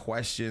smart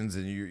questions,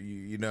 and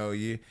they love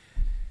you.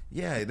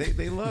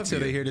 Until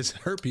they hear this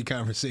herpes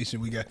conversation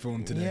we got for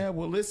them today. Yeah,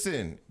 well,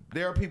 listen,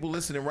 there are people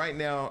listening right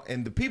now,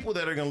 and the people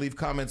that are going to leave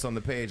comments on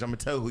the page, I'm going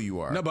to tell who you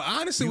are. No, but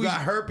honestly, you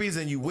got herpes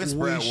and you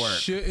whisper at work. We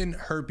shouldn't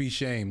herpes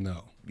shame,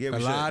 though. Yeah, a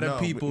lot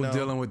of people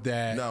dealing with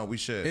that. No, we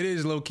should. It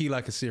is low-key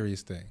like a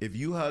serious thing. If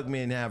you hug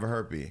me and have a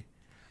herpes,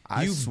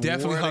 you've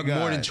definitely hugged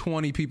more than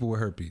 20 people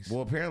with herpes.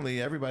 Well,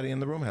 apparently everybody in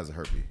the room has a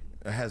herpes.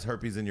 Has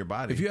herpes in your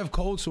body. If you have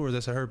cold sores,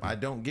 that's a herpes. I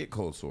don't get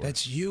cold sores.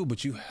 That's you,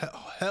 but you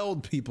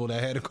held people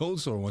that had a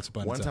cold sore once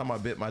upon a time. One time I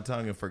bit my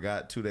tongue and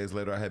forgot. 2 days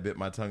later I had bit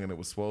my tongue and it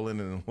was swollen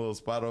in a little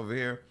spot over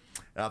here.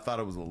 And I thought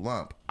it was a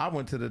lump. I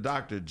went to the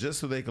doctor just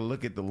so they could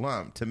look at the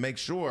lump to make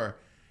sure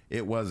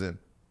it wasn't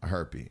a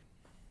herpes.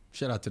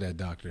 Shout out to that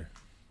doctor.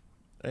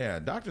 Yeah,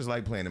 doctors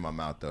like playing in my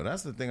mouth, though.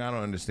 That's the thing I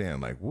don't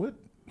understand. Like, what?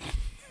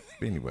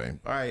 Anyway.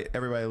 All right,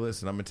 everybody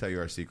listen. I'm going to tell you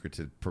our secret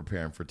to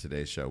preparing for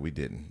today's show. We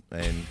didn't.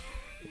 And...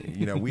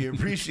 we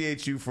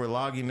appreciate you for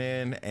logging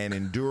in and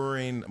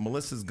enduring.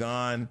 Melissa's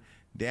gone.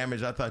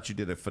 Damage, I thought you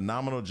did a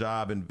phenomenal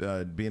job in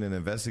being an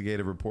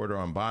investigative reporter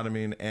on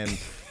bottoming and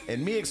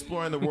me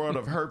exploring the world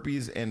of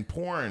herpes and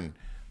porn,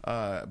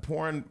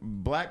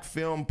 black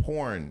film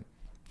porn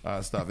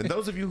stuff. And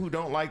those of you who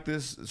don't like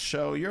this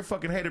show, you're a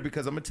fucking hater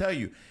because I'm going to tell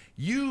you,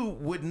 you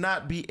would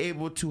not be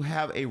able to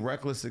have a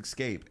reckless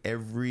escape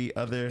every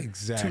other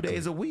 2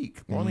 days a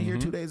week. We're only here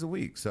 2 days a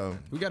week. So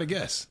we got a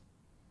guess.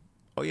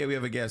 Oh, yeah, we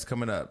have a guest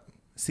coming up.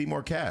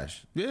 Seymour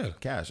Cash. Yeah.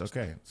 Cash,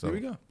 okay. So Here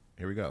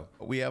we go.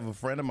 We have a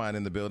friend of mine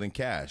in the building,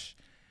 Cash.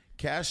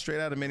 Cash,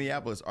 straight out of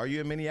Minneapolis. Are you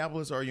in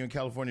Minneapolis or are you in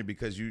California?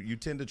 Because you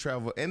tend to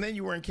travel. And then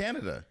you were in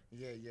Canada.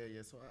 Yeah.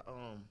 So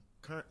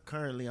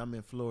currently I'm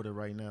in Florida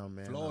right now,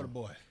 man. Florida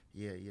boy.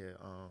 Yeah.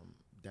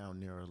 Down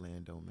near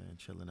Orlando, man,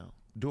 chilling out.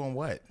 Doing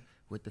what?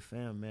 with the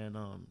fam, man.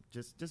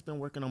 Just been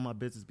working on my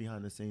business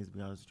behind the scenes. To be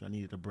honest with you, I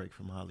needed a break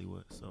from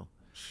Hollywood, so.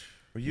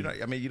 Well,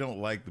 I mean, you don't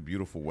like the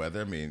beautiful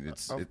weather. I mean,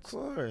 it's sunny. Of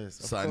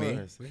course.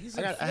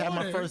 I had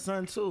my first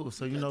son too,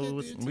 so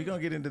we're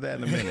gonna get into that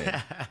in a minute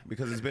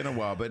because it's been a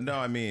while. But no,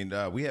 I mean,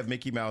 we have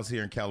Mickey Mouse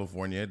here in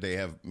California. They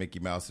have Mickey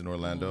Mouse in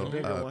Orlando.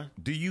 One.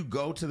 Do you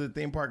go to the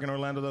theme park in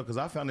Orlando though? Because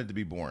I found it to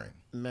be boring.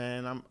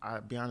 Man,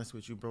 I'll be honest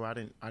with you, bro. I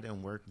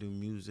didn't work, do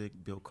music,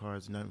 build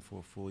cars, nothing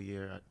for a full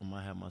year. When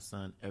I had my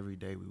son, every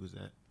day we was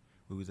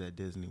at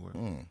Disney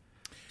World.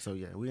 So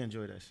yeah, we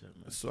enjoy that shit,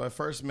 man. So I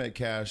first met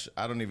Cash,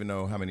 I don't even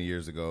know how many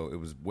years ago. It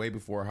was way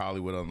before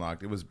Hollywood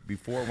Unlocked. It was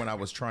before when I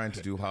was trying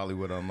to do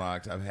Hollywood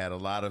Unlocked. I've had a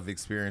lot of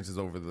experiences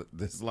over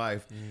this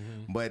life.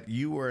 But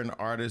you were an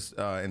artist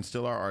and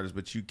still are artist,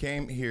 but you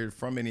came here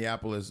from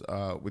Minneapolis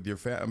with your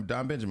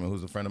Don Benjamin,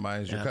 who's a friend of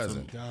mine, is your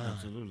cousin.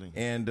 Absolutely.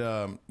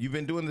 And you've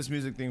been doing this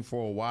music thing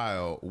for a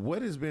while.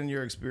 What has been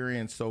your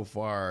experience so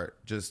far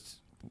just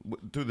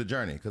through the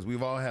journey? Because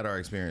we've all had our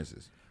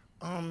experiences.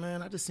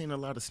 Man, I just seen a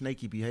lot of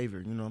snaky behavior.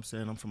 You know what I'm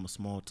saying? I'm from a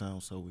small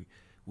town, so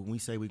when we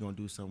say we're going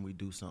to do something, we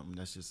do something.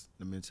 That's just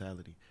the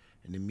mentality.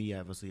 And then me,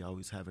 obviously,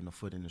 always having a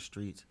foot in the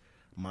streets,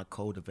 my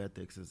code of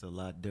ethics is a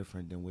lot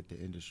different than what the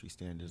industry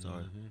standards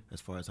are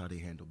as far as how they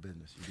handle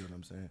business. You know what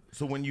I'm saying?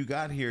 So when you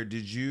got here,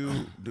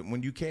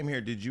 when you came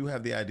here, did you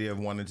have the idea of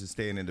wanting to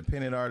stay an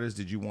independent artist?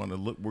 Did you want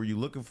to were you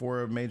looking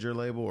for a major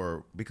label?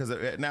 Or because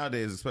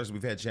nowadays, especially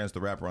we've had Chance the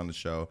Rapper on the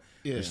show,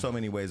 there's so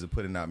many ways of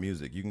putting out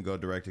music. You can go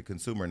direct to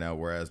consumer now,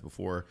 whereas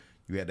before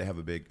you had to have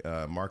a big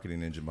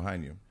marketing engine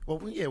behind you. Well,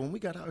 when we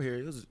got out here,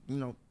 it was,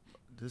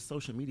 this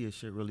social media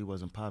shit really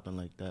wasn't popping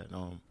like that.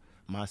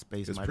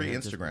 MySpace. It's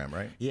pre-Instagram,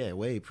 right? Yeah,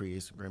 way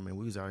pre-Instagram. And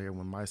we was out here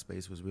when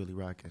MySpace was really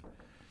rocking.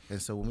 And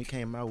so when we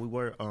came out, we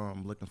were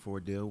looking for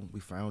a deal.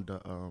 We found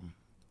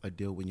a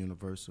deal with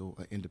Universal,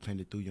 an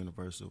independent through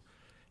Universal.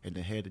 And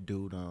the head of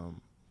dude,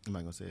 I'm not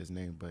going to say his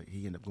name, but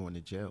he ended up going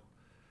to jail.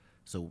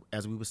 So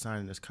as we were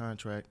signing this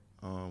contract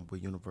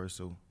with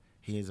Universal,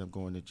 he ends up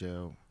going to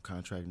jail,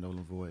 contract null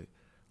and void.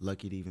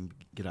 Lucky to even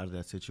get out of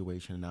that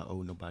situation and not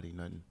owe nobody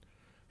nothing.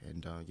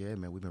 And yeah,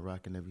 man, we've been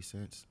rocking ever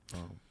since.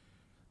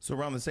 So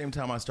around the same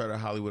time I started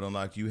Hollywood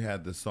Unlocked, you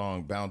had the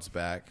song Bounce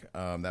Back.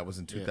 That was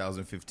in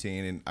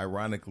 2015. And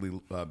ironically,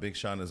 Big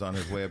Sean is on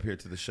his way up here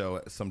to the show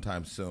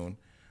sometime soon.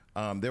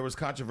 There was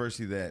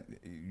controversy that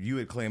you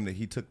had claimed that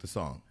he took the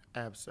song.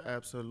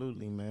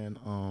 Absolutely,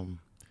 man.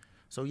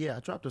 So yeah, I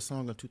dropped a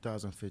song in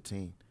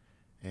 2015.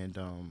 And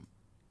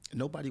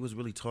nobody was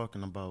really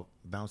talking about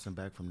bouncing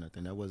back from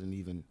nothing. That wasn't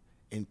even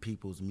in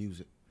people's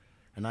music.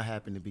 And I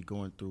happened to be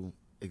going through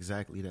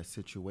exactly that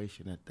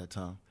situation at that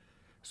time.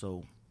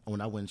 So when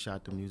I went and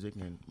shot the music,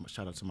 and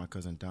shout out to my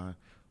cousin Don,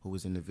 who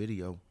was in the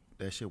video,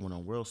 that shit went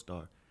on World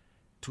Star.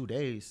 2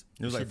 days.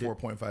 It was like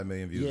 4.5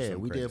 million views. Yeah,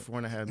 we did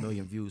 4.5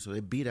 million views. So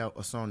it beat out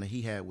a song that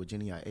he had with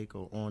Jenny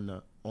Aiko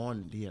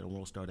he had a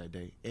World Star that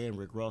day, and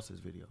Rick Ross's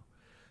video.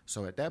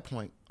 So at that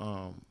point,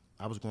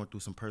 I was going through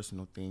some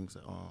personal things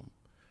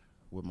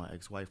with my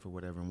ex-wife or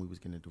whatever, and we was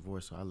getting a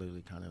divorce. So I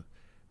literally kind of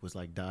was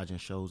like dodging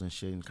shows and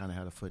shit and kind of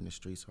had a foot in the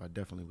street. So I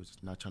definitely was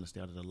not trying to stay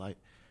out of the light.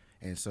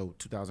 And so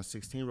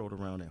 2016 rolled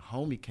around and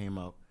Homie came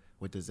out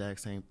with the exact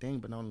same thing.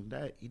 But not only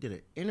that, he did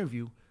an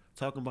interview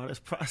talking about his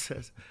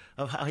process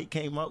of how he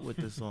came up with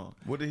this song.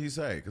 What did he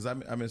say? Because I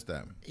missed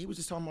that. He was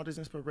just talking about his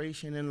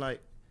inspiration and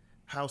like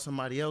how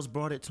somebody else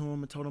brought it to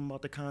him and told him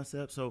about the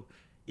concept. So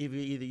either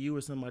you or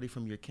somebody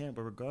from your camp,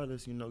 but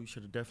regardless, you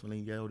should have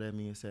definitely yelled at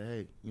me and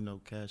said, hey,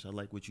 Cash, I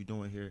like what you're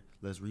doing here.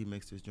 Let's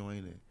remix this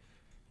joint and,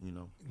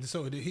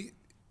 So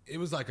it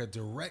was like a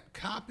direct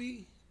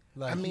copy?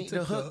 Like, I mean,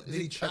 the hook. Did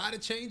he try to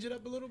change it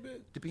up a little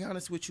bit? To be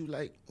honest with you,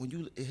 like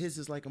his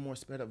is like a more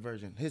sped up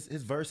version. His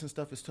verse and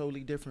stuff is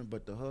totally different,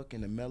 but the hook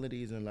and the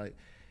melodies and like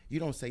you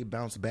don't say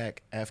bounce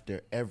back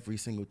after every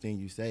single thing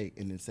you say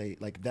and then say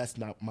like that's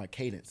not my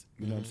cadence.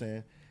 You know what I'm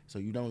saying? So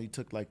you only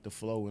took like the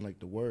flow and like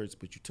the words,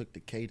 but you took the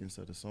cadence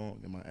of the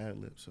song and my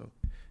ad lib. So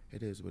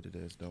it is what it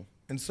is, though.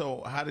 And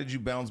so, how did you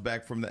bounce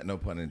back from that? No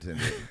pun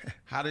intended.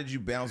 How did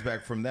you bounce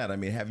back from that? I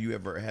mean, have you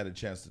ever had a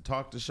chance to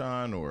talk to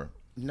Sean or?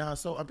 Nah,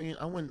 so I mean,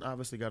 I went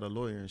obviously got a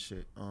lawyer and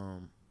shit,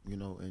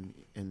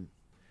 and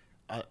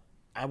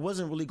I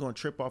wasn't really going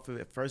to trip off of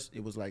it. At first,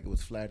 it was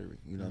flattering,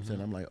 you know what I'm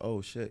saying? I'm like,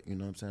 oh shit, you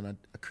know what I'm saying?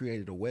 I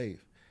created a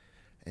wave,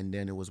 and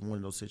then it was one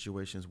of those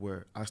situations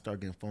where I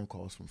started getting phone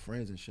calls from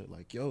friends and shit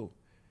like, yo,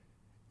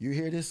 you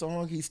hear this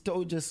song? He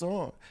stole your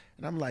song,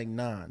 and I'm like,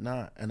 nah,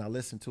 and I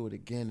listened to it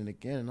again and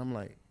again, and I'm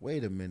like,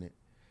 wait a minute.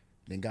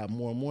 Then got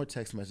more and more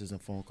text messages and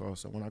phone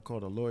calls. So when I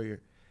called a lawyer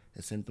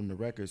and sent them the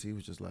records, he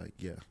was just like,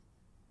 yeah.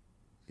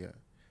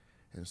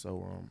 And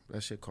so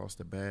that shit cost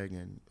a bag,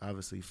 and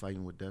obviously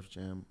fighting with Def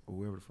Jam or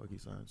whoever the fuck he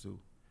signed to,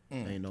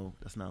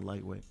 that's not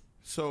lightweight.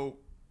 So,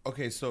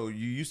 okay, so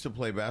you used to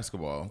play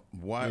basketball.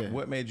 Why? Yeah.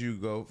 What made you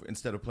go,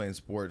 instead of playing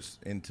sports,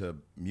 into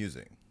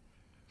music?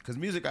 Because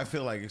music, I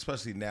feel like,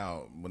 especially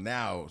now,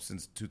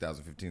 since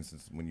 2015,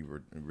 since when you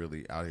were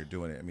really out here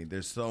doing it, I mean,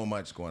 there's so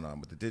much going on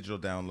with the digital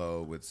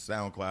download, with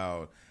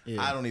SoundCloud.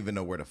 Yeah. I don't even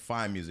know where to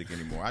find music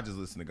anymore. I just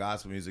listen to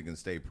gospel music and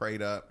stay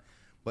prayed up.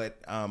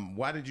 But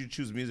why did you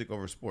choose music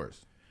over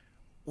sports?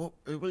 Well,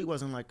 it really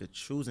wasn't like a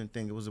choosing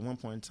thing. It was at one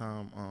point in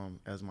time,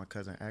 as my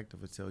cousin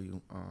Active would tell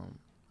you,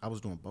 I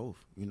was doing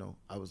both. You know,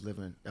 I was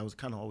living. That was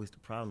kind of always the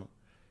problem,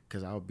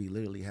 because I would be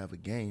literally have a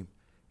game,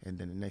 and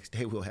then the next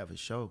day we'll have a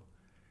show.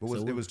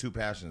 But it was two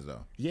passions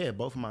though. Yeah,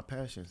 both of my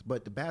passions.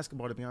 But the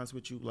basketball, to be honest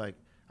with you, like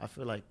I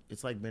feel like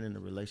it's like being in a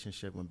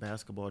relationship. When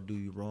basketball do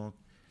you wrong,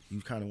 you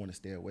kind of want to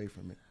stay away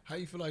from it. How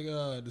you feel like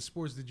the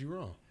sports did you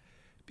wrong?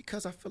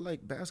 Because I feel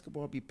like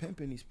basketball be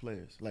pimping these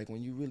players. Like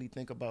when you really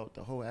think about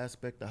the whole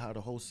aspect of how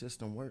the whole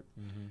system worked,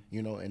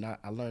 you know, and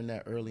I learned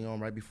that early on,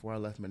 right before I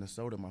left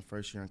Minnesota, my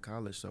first year in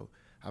college. So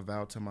I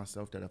vowed to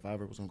myself that if I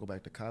ever was going to go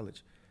back to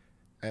college,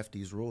 after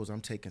these rules,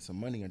 I'm taking some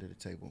money under the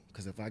table.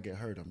 Because if I get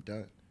hurt, I'm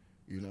done.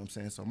 You know what I'm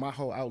saying? So my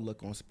whole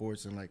outlook on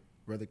sports and like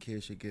whether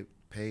kids should get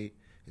paid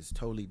is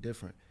totally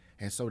different.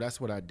 And so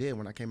that's what I did.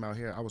 When I came out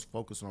here, I was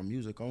focused on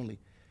music only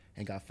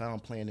and got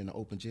found playing in the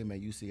open gym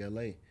at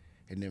UCLA.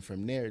 And then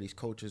from there, these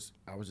coaches,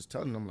 I was just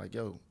telling them like,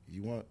 yo,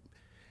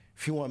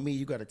 if you want me,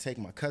 you got to take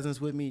my cousins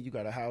with me. You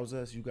got to house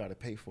us. You got to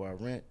pay for our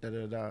rent,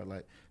 da-da-da.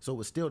 Like, so it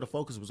was still, the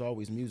focus was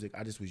always music.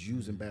 I just was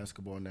using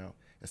basketball now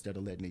instead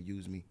of letting it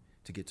use me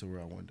to get to where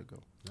I wanted to go.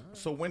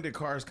 So when did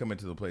cars come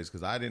into the place?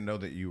 Because I didn't know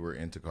that you were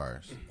into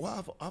cars.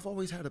 Well, I've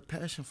always had a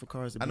passion for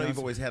cars. I know you've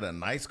always had a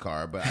nice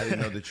car, but I didn't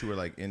know that you were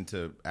like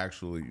into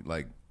actually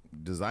like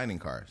designing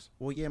cars.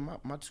 Well, yeah,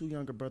 my two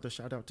younger brothers,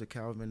 shout out to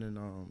Calvin and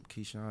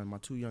Keyshawn. My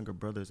two younger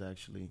brothers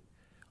actually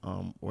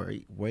were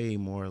way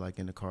more like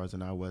into cars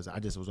than I was. I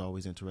just was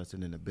always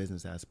interested in the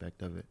business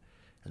aspect of it.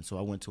 And so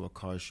I went to a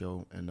car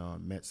show and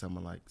met some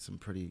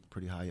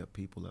pretty high up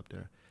people up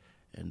there.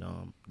 And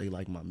they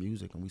liked my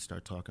music, and we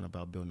started talking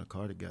about building a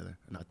car together.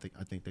 And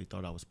I think they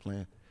thought I was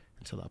playing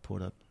until I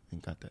pulled up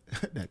and got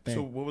that thing.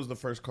 So what was the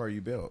first car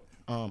you built?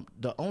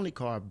 The only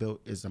car I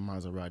built is the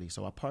Maserati.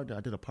 So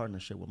I did a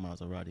partnership with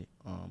Maserati,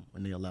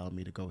 and they allowed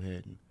me to go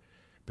ahead and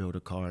build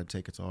a car and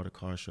take it to all the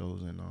car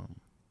shows. And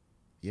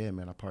yeah,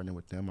 man, I partnered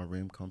with them, a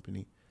rim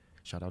company.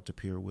 Shout out to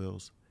Pure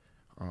Wheels.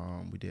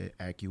 We did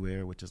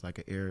AccuAir, which is like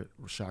an air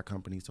shot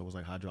company, so it was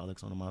like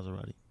hydraulics on a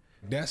Maserati.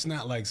 That's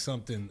not like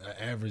something an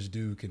average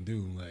dude can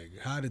do. Like,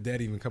 how did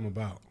that even come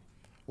about?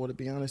 Well, to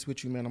be honest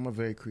with you, man, I'm a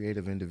very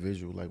creative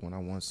individual. Like, when I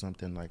want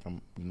something, like,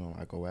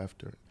 I go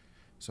after it.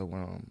 So,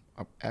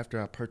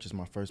 after I purchased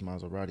my first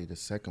Maserati, the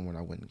second one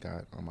I went and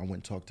got, I went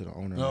and talked to the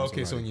owner. Oh,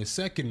 okay, so in your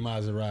second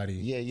Maserati.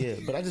 Yeah.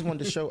 But I just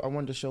wanted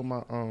to show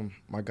my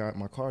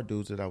my car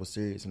dudes that I was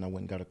serious, and I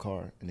went and got a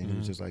car. And then he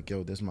was just like,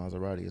 yo, this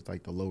Maserati is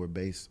like the lower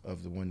base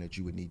of the one that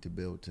you would need to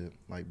build to,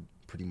 like,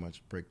 pretty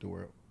much break the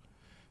world.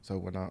 So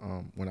when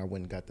I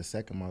went and got the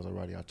second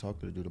Maserati, I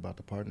talked to the dude about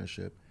the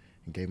partnership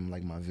and gave him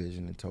like my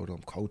vision and told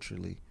him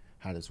culturally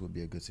how this would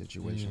be a good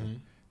situation,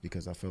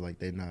 because I feel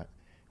like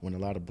when a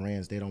lot of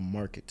brands, they don't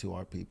market to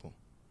our people,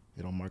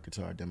 they don't market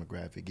to our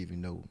demographic,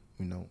 even though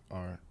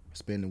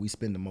we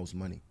spend the most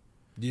money.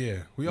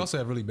 Yeah, we also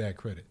have really bad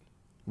credit.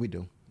 We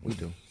do.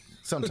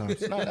 Sometimes.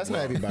 No, that's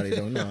not everybody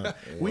though. No,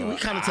 we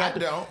kind of tapped.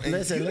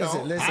 Listen.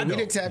 We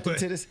did tap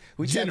into this.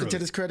 We tapped into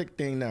this credit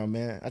thing now,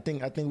 man. I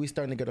think we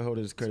starting to get a hold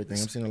of this credit thing.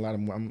 I'm seeing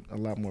a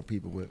lot more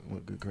people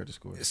with good credit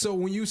scores. So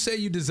when you say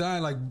you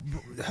design, like,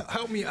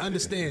 help me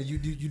understand.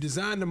 You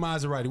designed the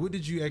Maserati. What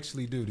did you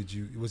actually do?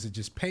 Was it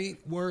just paint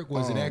work?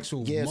 Was it actual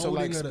molding? So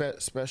like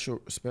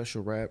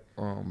special wrap,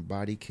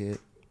 body kit,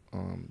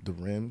 the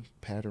rim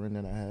pattern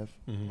that I have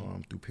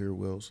through Pure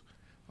Wheels.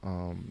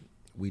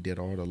 We did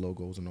all the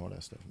logos and all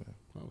that stuff, man.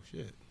 Oh,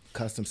 shit.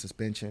 Custom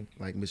suspension,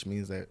 like, which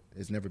means that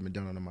it's never been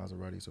done on a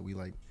Maserati, so we,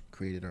 like,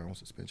 created our own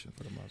suspension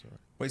for the Maserati.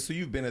 Wait, so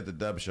you've been at the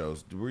dub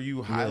shows. Were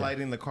you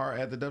highlighting the car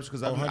at the dub shows?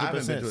 Because I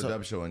haven't been to a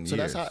dub show in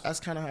years. So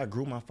that's kind of how I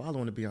grew my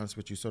following, to be honest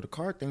with you. So the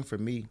car thing for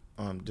me,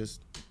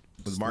 just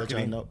was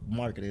marketing.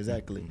 Marketing,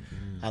 exactly.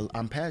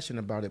 I'm passionate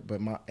about it, but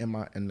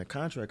in the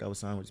contract I was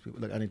signed with these people,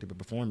 look, I need to be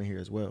performing here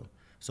as well.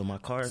 So my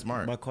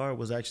car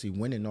was actually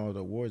winning all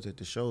the awards at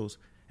the shows,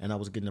 and I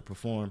was getting to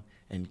perform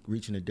and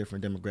reaching a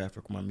different demographic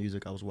with my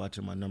music. I was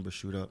watching my numbers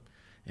shoot up,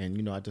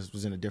 and I just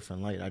was in a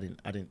different light. I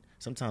didn't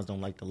sometimes don't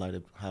like the light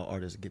of how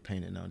artists get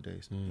painted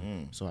nowadays.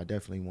 So I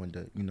definitely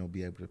wanted to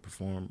be able to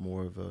perform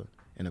more of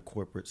in a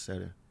corporate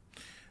setting.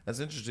 That's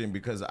interesting,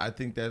 because I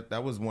think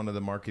that was one of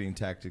the marketing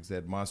tactics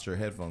that Monster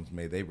Headphones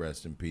made. They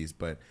rest in peace.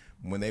 But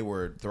when they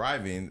were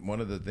thriving, one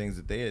of the things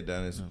that they had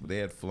done is they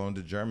had flown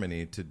to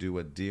Germany to do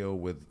a deal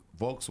with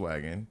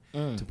Volkswagen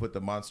to put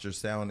the Monster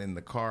sound in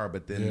the car,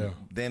 but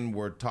then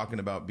we're talking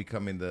about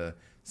becoming the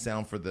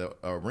sound for the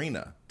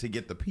arena to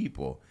get the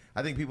people.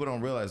 I think people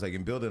don't realize, like,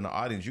 in building an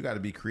audience, you got to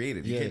be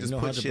creative. You can't just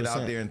put 100%. Shit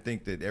out there and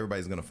think that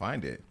everybody's going to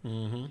find it.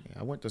 Yeah,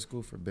 I went to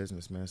school for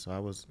business, man. So I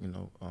was,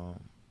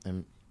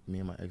 and me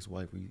and my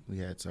ex-wife, we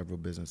had several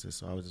businesses.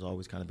 So I was just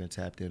always kind of been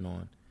tapped in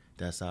on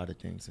that side of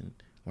things. And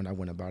when I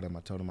went about them, I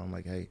told them, I'm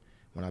like, hey,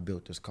 when I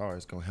built this car,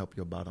 it's going to help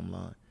your bottom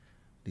line.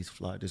 These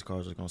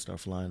cars are going to start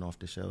flying off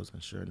the shelves,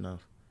 and sure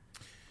enough.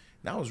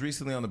 Now, I was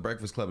recently on the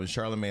Breakfast Club, and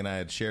Charlamagne, I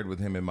had shared with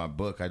him in my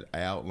book, I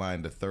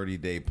outlined a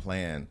 30-day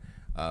plan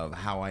of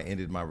how I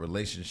ended my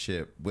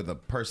relationship with a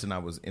person I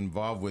was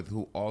involved with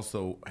who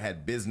also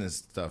had business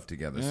stuff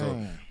together.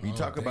 So when you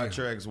talk about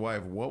your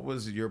ex-wife, what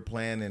was your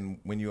plan and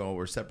when you all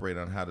were separated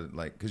on how to,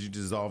 like, because you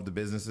dissolved the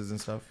businesses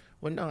and stuff?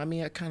 Well, no, I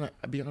mean, I'll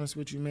be honest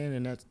with you, man,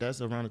 and that's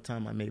around the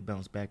time I may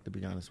bounce back, to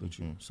be honest with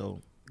you.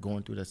 So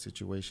going through that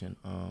situation,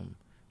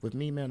 with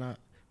me, man,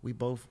 we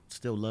both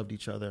still loved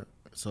each other.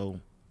 So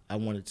I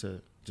wanted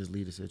to just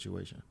leave the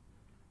situation.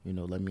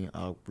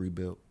 I'll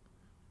rebuild.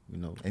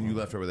 And you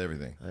left her with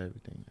everything.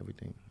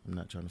 Everything. I'm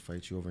not trying to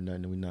fight you over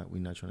nothing. We're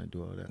not trying to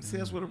do all that. See,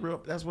 that's what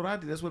I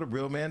did. That's what a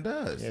real man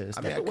does. Yeah,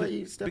 step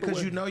because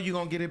away. you know you're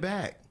gonna get it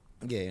back.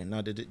 Yeah,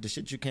 no, the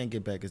shit you can't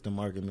get back is them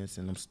arguments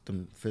and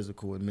them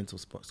physical and mental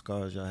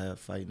scars y'all have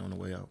fighting on the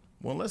way out.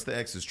 Well, unless the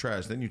ex is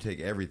trash, then you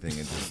take everything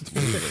and just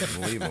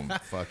leave them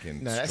fucking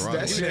strong.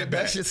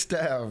 That's your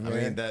style, man. I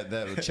mean,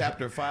 that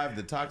chapter 5,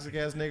 the toxic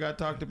ass nigga I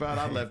talked about,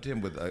 I left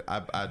him with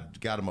I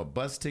got him a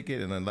bus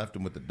ticket and then left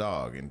him with the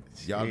dog. And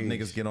y'all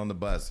niggas get on the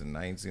bus, and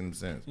I ain't seen him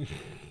since.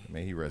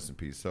 May he rest in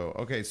peace. So,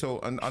 okay, so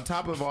on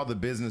top of all the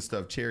business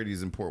stuff, charity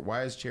is important.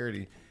 Why is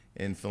charity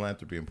and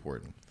philanthropy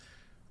important?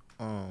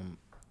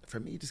 For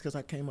me, just because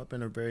I came up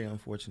in a very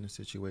unfortunate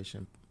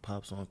situation.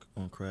 Pops on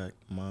crack,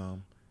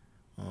 mom,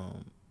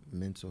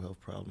 mental health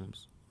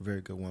problems.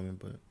 Very good woman,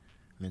 but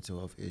mental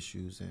health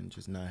issues, and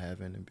just not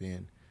having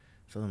and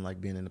feeling like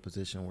being in a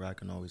position where I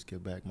can always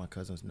give back. My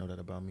cousins know that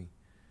about me.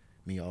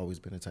 Me always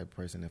been the type of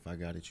person, if I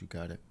got it, you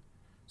got it.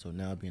 So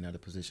now being at a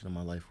position in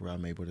my life where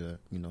I'm able to,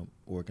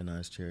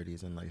 organize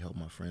charities and like help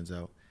my friends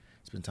out.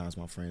 It's been times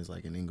my friends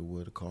like in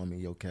Inglewood to call me,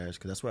 yo, Cash,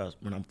 because that's where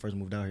when I first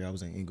moved out here, I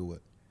was in Inglewood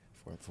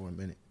for a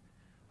minute.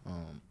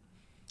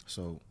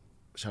 So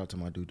shout out to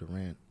my dude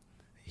Durant.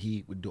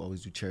 He would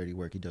always do charity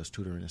work. He does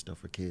tutoring and stuff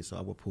for kids. So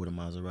I would pull the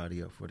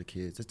Maserati up for the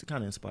kids just to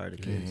kind of inspire the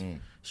kids.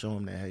 Show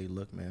them that, hey,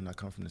 look, man, I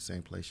come from the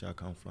same place y'all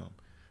come from.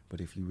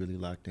 But if you really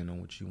locked in on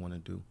what you want to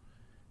do,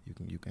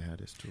 you can have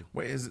this too.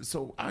 Wait,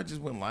 so I just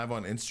went live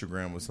on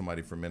Instagram with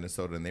somebody from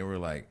Minnesota, and they were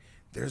like,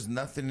 there's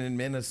nothing in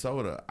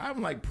Minnesota.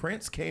 I'm like,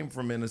 Prince came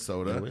from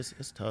Minnesota. Yeah,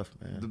 it's tough,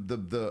 man.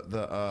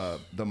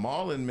 The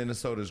mall in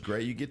Minnesota is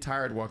great. You get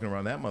tired walking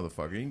around that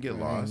motherfucker. You can get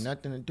lost.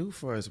 Nothing to do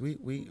for us.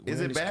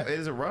 Is it bad?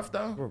 Is it rough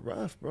though? We're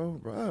rough, bro.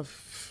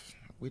 Rough.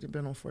 We've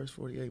been on First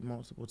 48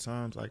 multiple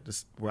times. Like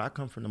this, where I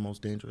come from, the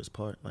most dangerous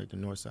part, like the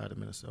north side of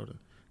Minnesota,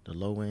 the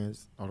low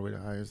ends all the way to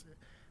high ends.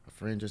 A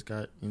friend just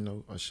got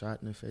a shot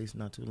in the face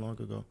not too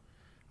long ago.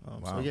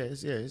 Wow.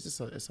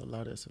 So it's a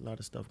lot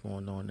of stuff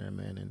going on there,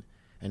 man.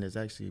 And it's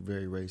actually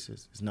very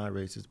racist. It's not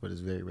racist, but it's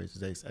very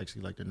racist. It's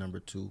actually like the number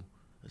 2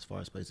 as far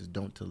as places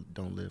don't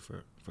live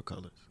for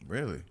colors.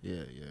 Really?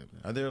 Yeah,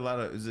 man. Are there a lot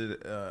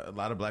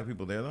of black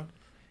people there though?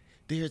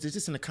 It's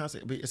just in the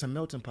concept. It's a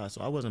melting pot.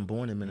 So I wasn't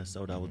born in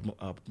Minnesota. I was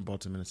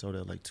brought to Minnesota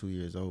at like 2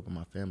 years old, but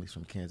my family's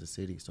from Kansas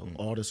City. So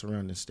all the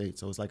surrounding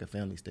states. So it's like a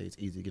family state. It's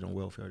easy to get on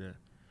welfare there.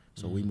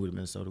 So we moved to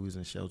Minnesota. We was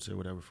in shelter or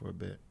whatever for a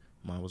bit.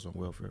 Mine was on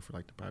welfare for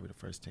probably the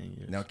first 10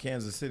 years. Now,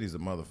 Kansas City's a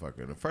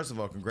motherfucker. First of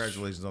all,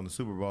 congratulations on the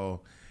Super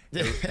Bowl.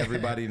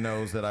 Everybody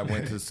knows that I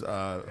went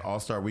to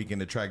All-Star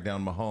Weekend to track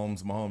down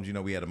Mahomes.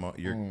 Mahomes, we had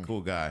you're a cool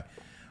guy.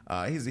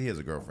 He has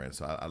a girlfriend,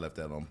 so I left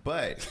that alone.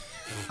 But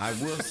I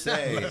will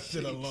say,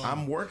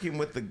 I'm working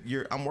with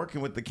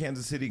the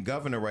Kansas City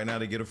governor right now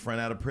to get a friend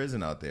out of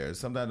prison out there. It's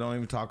something I don't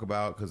even talk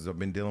about because I've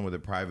been dealing with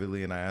it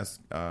privately, and I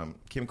asked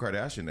Kim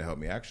Kardashian to help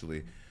me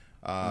actually.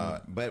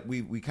 But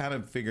we kind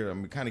of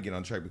figured we kind of get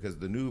on track because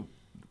the new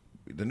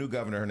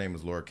governor, her name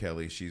is Laura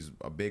Kelly. She's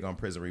big on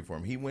prison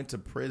reform. He went to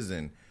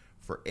prison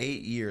for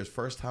 8 years,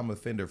 first time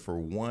offender for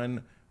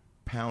 1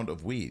 pound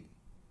of weed.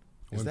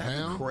 Is that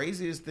the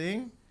craziest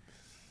thing?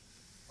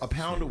 A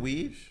pound of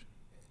weed?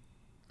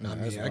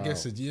 I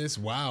guess it's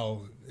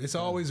wow. It's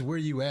always where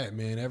you at,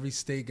 man. Every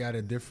state got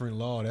a different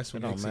law. That's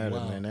what makes it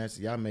wild. Man. That's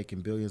y'all making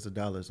billions of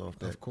dollars off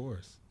that. Of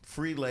course.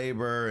 Free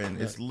labor,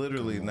 and it's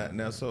literally not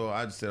now. So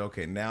I just said,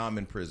 okay, now I'm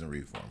in prison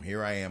reform.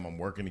 Here I am. I'm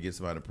working to get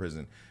somebody out of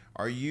prison.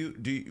 Do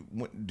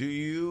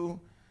you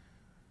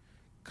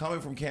coming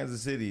from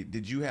Kansas City?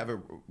 Did you have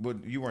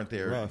you weren't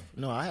there? Rough.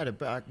 No, I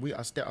had I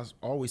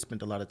always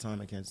spent a lot of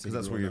time in Kansas City.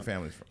 Because that's where your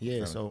family's from.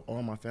 Yeah, so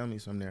all my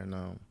family's from there,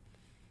 and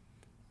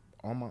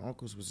all my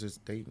uncles was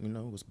just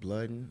was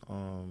blooding.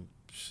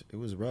 It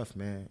was rough,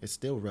 man. It's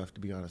still rough,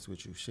 to be honest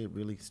with you. Shit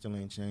really still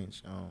ain't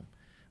changed.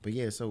 But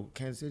yeah, so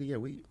Kansas City, yeah,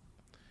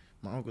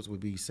 my uncles would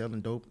be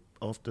selling dope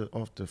off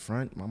the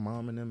front. My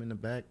mom and them in the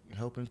back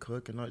helping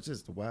cook and all. It's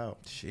just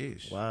wild.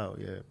 Sheesh. Wow,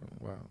 yeah,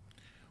 wow.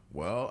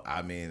 Well,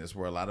 I mean, it's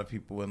where a lot of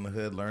people in the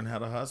hood learn how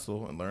to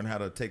hustle and learn how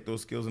to take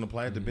those skills and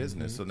apply it to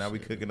business. So now we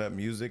cooking up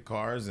music,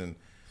 cars, and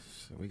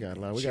we got a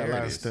lot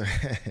of stuff.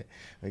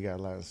 We got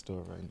a lot of stuff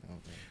right now.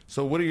 Man.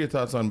 So, what are your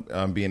thoughts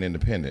on being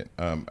independent?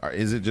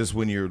 Is it just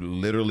when you're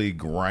literally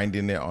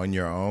grinding it on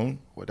your own?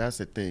 Well, that's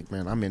the thing,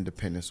 man. I'm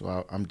independent,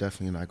 so I'm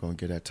definitely not going to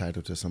give that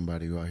title to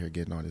somebody who out here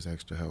getting all this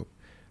extra help.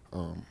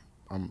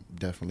 I'm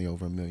definitely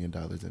over $1 million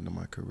into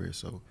my career,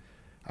 so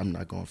I'm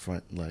not going to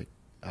front like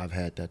I've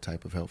had that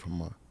type of help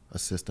from a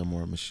system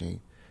or a machine.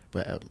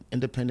 But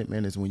independent,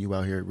 man, is when you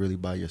out here really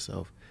by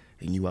yourself,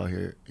 and you out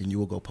here and you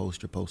will go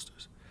post your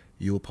posters.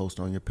 You will post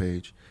on your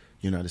page.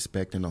 You're not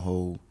expecting a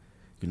whole,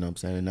 you know what I'm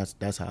saying? And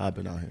that's how I've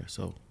been out here.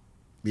 So,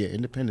 yeah,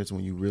 independence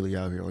when you really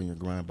out here on your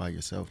grind by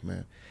yourself,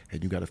 man.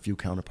 And you got a few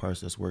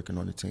counterparts that's working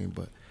on the team,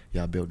 but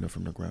y'all building it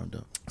from the ground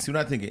up. See,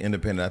 when I think of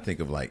independent, I think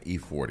of like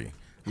E40.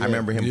 Yeah. I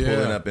remember him Yeah.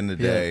 pulling up in the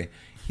day.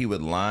 He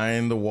would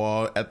line the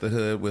wall at the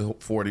hood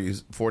with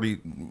 40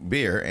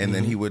 beer, and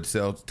then he would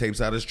sell tapes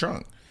out his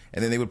trunk.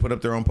 And then they would put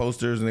up their own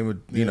posters, and they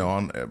would, you know,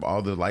 on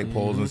all the light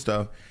poles and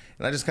stuff.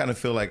 And I just kind of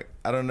feel like,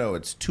 I don't know,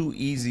 it's too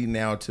easy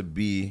now to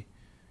be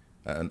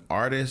an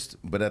artist,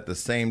 but at the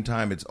same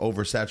time, it's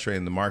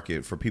oversaturating the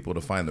market for people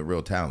to find the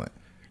real talent.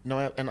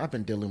 No, and I've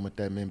been dealing with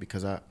that, man,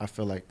 because I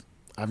feel like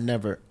I've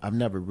never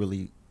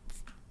really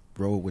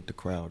rolled with the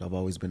crowd. I've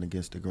always been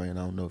against the grain.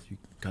 I don't know if you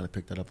kind of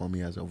picked that up on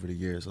me as over the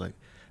years. Like,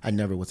 I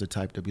never was the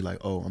type to be like,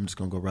 oh, I'm just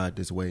going to go ride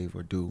this wave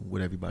or do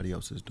what everybody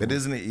else is doing. But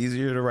isn't it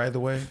easier to ride the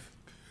wave?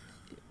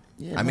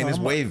 Yeah, I mean, it's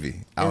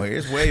wavy out here.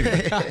 It's wavy.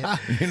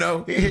 You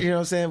know? You know what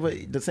I'm saying?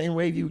 But the same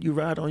wave you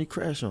ride on, you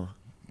crash on.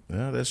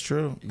 Yeah, that's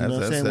true. You know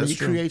what I'm saying? When you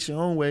true. create your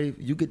own wave,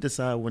 you get to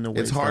decide when the wave.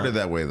 It's harder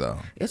that way, though.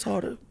 It's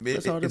harder.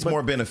 It's harder. It's but-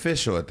 more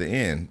beneficial at the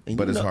end, and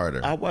but you it's know, harder.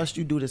 I watched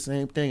you do the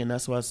same thing, and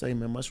that's why I say,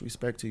 man, much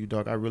respect to you,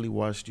 dog. I really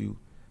watched you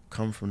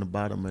come from the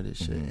bottom of this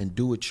shit and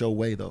do it your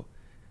way, though.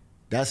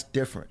 That's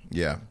different.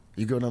 Yeah.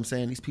 You get what I'm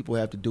saying? These people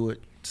have to do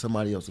it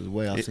somebody else's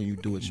way. I've seen you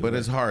do it your But way.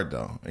 it's hard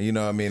though. You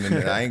know what I mean?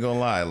 And I ain't gonna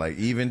lie, like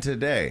even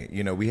today,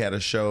 you know, we had a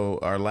show,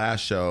 our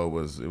last show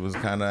was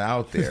kinda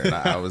out there. And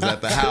I was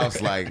at the house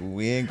like,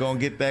 we ain't gonna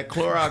get that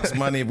Clorox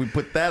money if we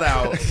put that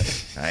out.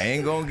 I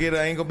ain't gonna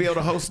be able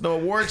to host no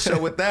award show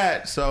with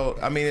that. So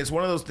I mean it's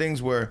one of those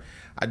things where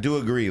I do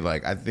agree.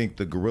 Like I think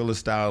the guerrilla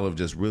style of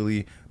just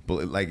really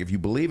like if you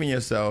believe in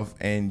yourself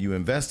and you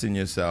invest in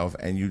yourself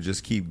and you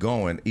just keep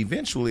going,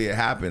 eventually it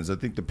happens. I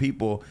think the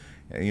people,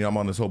 you know, I'm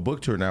on this whole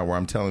book tour now where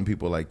I'm telling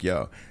people like,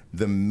 yo,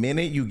 the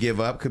minute you give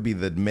up could be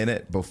the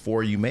minute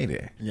before you made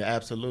it. Yeah,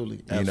 absolutely.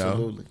 You know?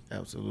 Absolutely.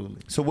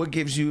 Absolutely. So what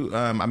gives you,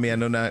 I mean, I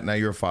know now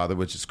you're a father,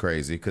 which is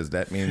crazy because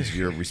that means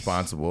you're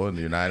responsible and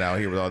you're not out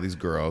here with all these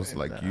girls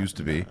like you used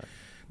to be.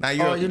 Now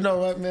you're, Oh, you know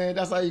what, man?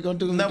 That's how you gonna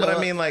do me, no, but I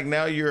dog. mean like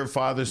now you're a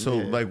father. So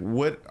Yeah. like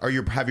what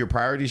have your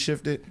priorities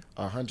shifted?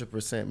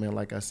 100%, man.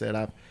 Like I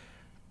said,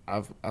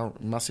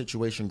 my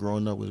situation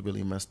growing up was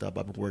really messed up.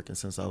 I've been working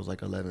since I was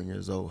like 11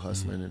 years old,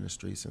 hustling in the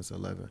streets since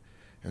 11.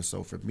 And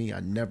so for me, I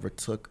never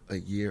took a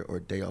year or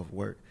a day off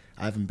work.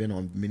 I haven't been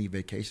on many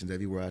vacations.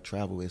 Everywhere I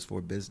travel is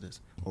for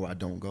business or I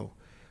don't go.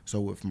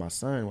 So with my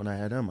son, when I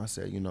had him, I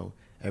said, you know,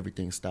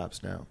 everything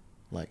stops now.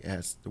 Like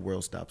as the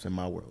world stops in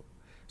my world.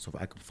 So if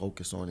I can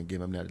focus on and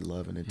give him that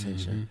love and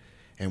attention.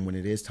 And when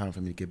it is time for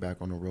me to get back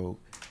on the road,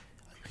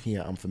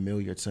 I'm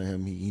familiar to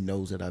him. He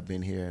knows that I've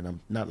been here, and I'm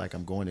not like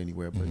I'm going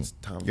anywhere, but it's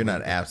time. You're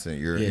not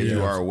absent. You're Yeah, if yeah.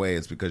 you are away,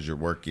 it's because you're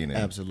working. And,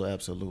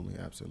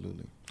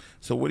 Absolutely.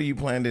 So what do you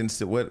plan to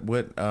instill? What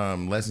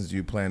lessons do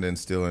you plan to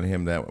instill in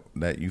him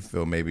that you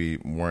feel maybe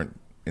weren't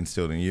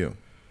instilled in you?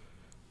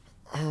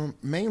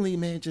 Mainly,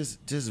 man, just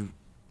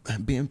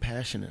being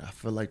passionate. I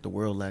feel like the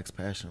world lacks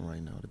passion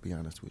right now, to be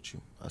honest with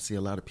you. I see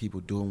a lot of people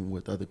doing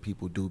what other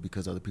people do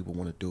because other people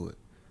want to do it.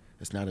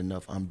 It's not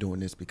enough I'm doing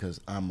this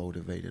because I'm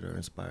motivated or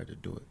inspired to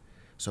do it.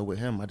 So with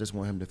him, I just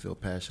want him to feel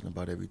passionate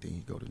about everything he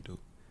go to do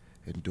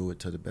and do it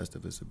to the best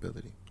of his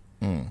ability.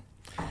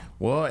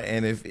 Well,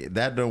 and if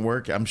that don't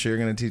work, I'm sure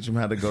you're going to teach him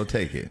how to go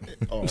take it.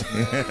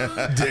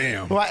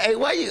 Damn.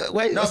 Why you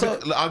wait? No, so,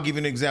 but I'll give you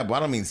an example.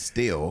 I don't mean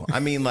steal. I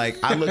mean, like,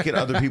 I look at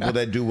other people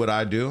that do what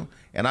I do,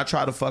 and I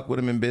try to fuck with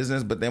them in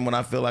business, but then when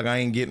I feel like I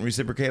ain't getting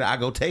reciprocated, I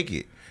go take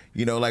it.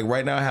 You know, like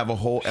right now I have a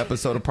whole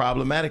episode of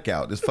Problematic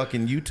out. This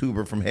fucking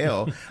YouTuber from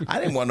hell. I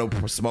didn't want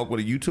no smoke with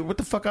a YouTuber. What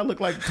the fuck I look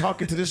like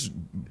talking to this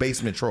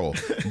basement troll?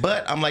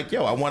 But I'm like,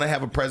 yo, I want to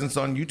have a presence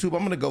on YouTube. I'm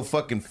going to go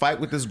fucking fight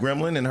with this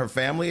gremlin and her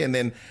family. And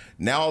then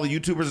now all the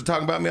YouTubers are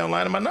talking about me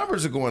online and my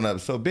numbers are going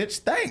up. So, bitch,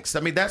 thanks. I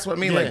mean, that's what I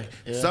mean. Yeah, like,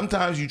 yeah.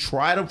 sometimes you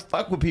try to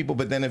fuck with people,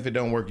 but then if it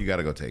don't work, you got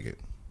to go take it.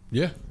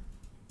 Yeah.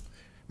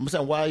 I'm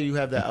saying, why you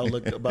have that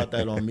outlook about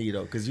that on me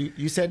though? Because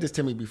you said this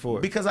to me before.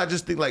 Because I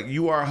just think like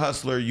you are a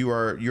hustler,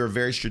 you're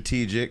very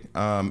strategic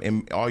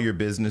in all your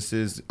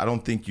businesses. I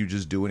don't think you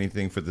just do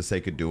anything for the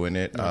sake of doing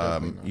it.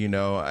 You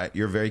know,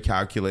 you're very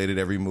calculated.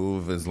 Every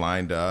move is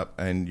lined up,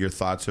 and your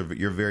thoughts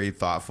you're very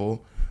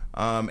thoughtful.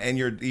 And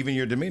even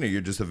your demeanor,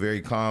 you're just a very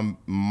calm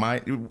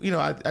mind. You know,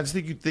 I just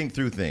think you think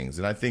through things,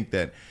 and I think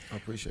that I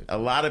appreciate a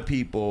lot of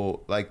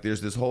people like there's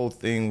this whole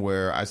thing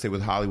where I say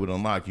with Hollywood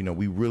Unlocked, you know,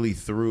 we really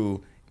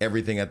threw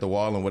everything at the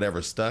wall and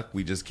whatever stuck,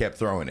 we just kept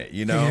throwing it,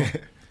 you know?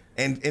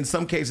 And in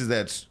some cases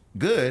that's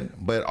good,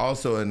 but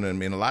also in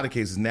a lot of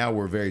cases now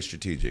we're very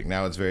strategic.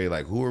 Now it's very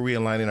like, who are we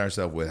aligning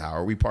ourselves with? How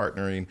are we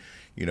partnering?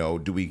 You know,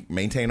 do we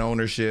maintain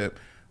ownership?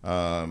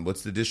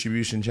 What's the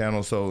distribution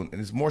channel? So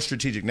it's more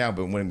strategic now,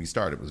 but when we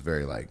started, it was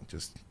very like,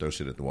 just throw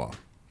shit at the wall.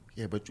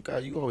 Yeah, but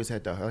you always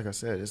had that. Like I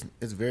said,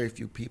 it's very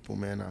few people,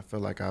 man. I feel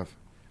like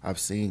I've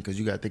seen, because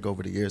you got to think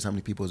over the years how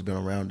many people has been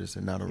around us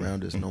and not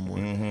around us no more,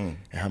 and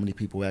how many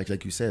people actually,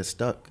 like you said,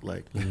 stuck.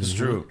 Like It's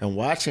true. And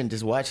watching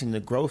the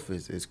growth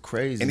is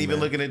crazy. And even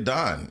man. looking at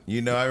Don,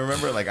 you know, I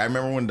remember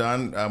when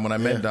Don, when I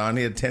met Don,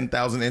 he had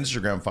 10,000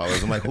 Instagram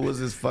followers. I'm like, who is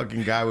this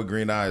fucking guy with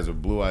green eyes or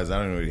blue eyes? I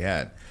don't know what he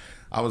had.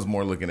 I was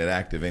more looking at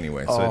active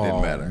anyway, so it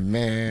didn't matter.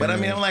 Man. But I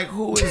mean, I'm like,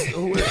 who is this guy?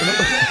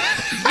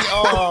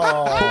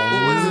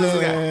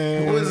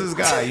 Who is this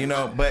guy? You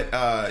know,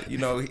 but you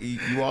know,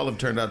 you all have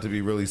turned out to be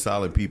really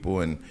solid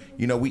people, and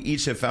you know, we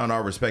each have found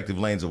our respective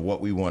lanes of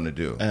what we want to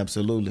do.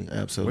 Absolutely.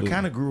 We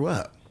kind of grew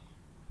up.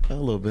 A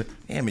little bit.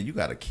 Damn it, you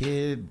got a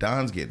kid.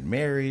 Don's getting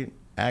married.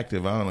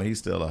 Active, I don't know. He's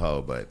still a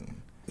hoe, but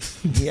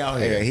he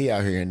out here. Yeah, he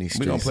out here in these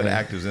We're streets. gonna put man.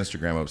 Active's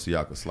Instagram up so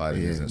y'all can slide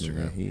in his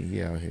Instagram. Man,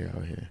 he out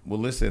here. Well,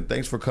 listen,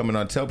 thanks for coming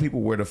on. Tell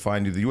people where to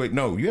find you. You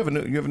have a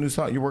new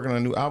song. You're working on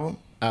a new album.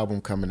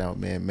 Album coming out,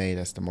 man. May.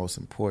 That's the most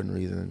important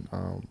reason,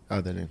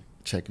 other than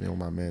checking in with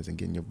my mans and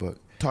getting your book.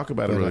 Talk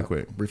about it really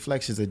quick.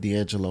 Reflections of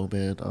D'Angelo,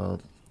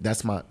 man.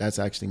 That's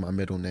actually my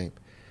middle name.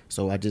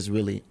 So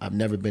I've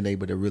never been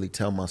able to really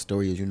tell my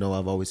story. As you know,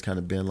 I've always kind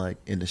of been like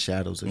in the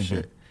shadows of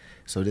shit.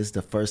 So this is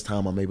the first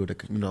time I'm able to,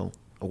 you know,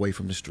 away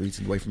from the streets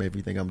and away from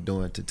everything I'm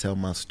doing to tell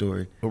my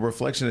story. A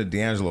reflection of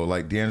D'Angelo,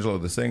 like D'Angelo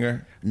the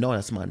singer. No,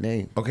 that's my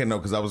name. Okay, no,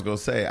 because I was gonna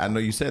say, I know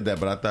you said that,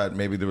 but I thought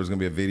maybe there was gonna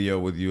be a video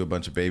with you, a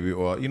bunch of baby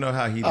oil. You know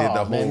how he did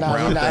the whole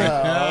brown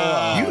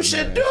thing. You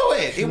should do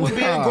it. It would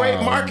be a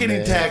great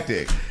marketing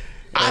tactic.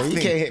 I You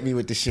think can't hit me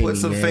with the shit. put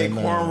some fake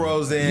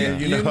cornrows in.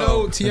 You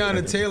know,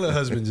 Tiana Taylor's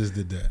husband just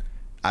did that.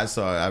 I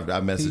saw it.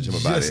 I messaged him He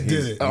about just it.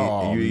 did it.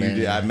 You man.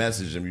 did. I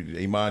messaged him.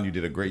 Iman, you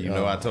did a great. You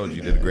know, I told you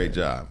you did a great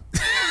job.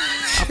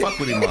 I fuck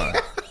with Iman.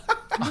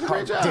 You did a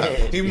great job.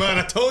 Iman,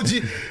 I told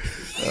you.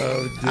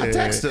 I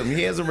texted him.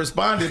 He hasn't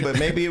responded, but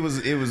maybe it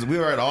was. We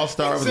were at All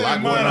Star. It was a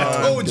lot going on.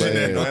 I told you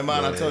that. No,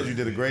 Iman, I told you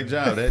did a great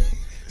job. That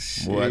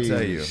boy, I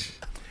tell you.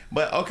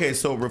 But okay,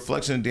 so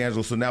Reflection of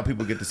D'Angelo. So now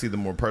people get to see the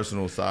more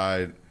personal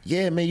side.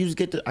 Yeah, man, you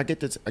just I get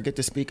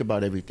to speak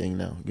about everything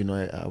now. You know,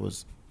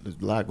 there's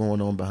a lot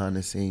going on behind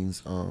the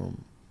scenes.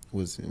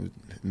 Was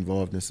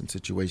involved in some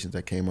situations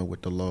that came up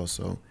with the law.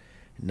 So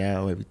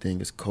now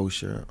everything is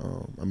kosher.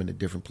 I'm in a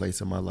different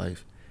place in my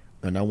life,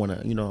 and I want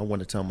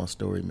to tell my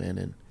story,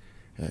 man,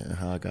 and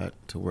how I got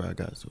to where I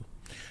got to.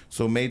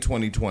 So May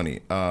 2020,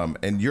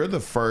 and you're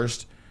the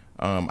first.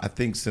 I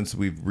think since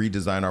we've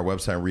redesigned our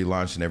website,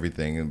 relaunched and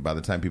everything, and by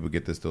the time people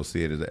get this, they'll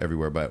see it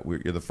everywhere. But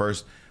you're the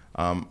first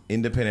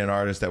independent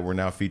artist that we're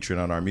now featuring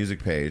on our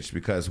music page,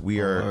 because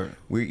we're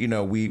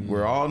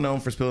all known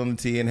for spilling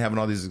the tea and having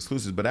all these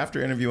exclusives. But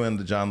after interviewing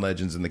the John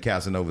Legends and the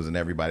Casanovas and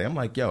everybody, I'm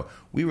like, yo,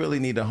 we really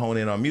need to hone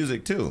in on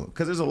music too,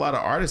 because there's a lot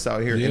of artists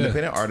out here,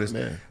 independent artists,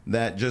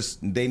 that just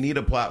they need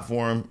a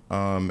platform,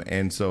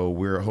 and so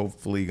we're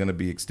hopefully going to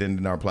be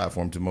extending our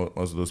platform to most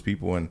of those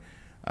people. And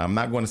I'm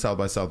not going to South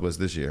by Southwest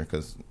this year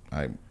because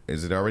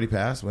is it already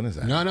passed? When is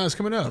that? No, it's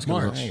coming up. It's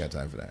March. I ain't got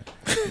time for that.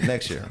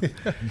 Next year.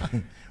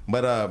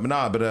 But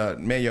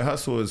man, your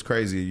hustle is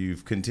crazy.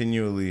 You've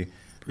continually,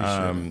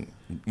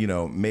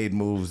 made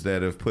moves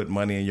that have put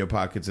money in your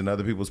pockets and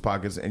other people's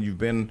pockets, and you've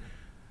been,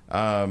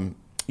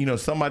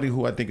 somebody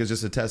who I think is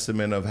just a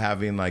testament of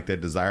having like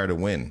that desire to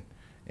win.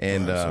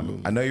 And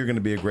I know you're going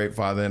to be a great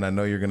father, and I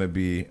know you're going to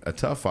be a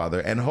tough father,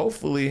 and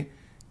hopefully,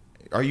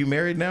 are you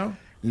married now?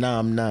 No,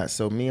 I'm not.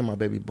 So me and my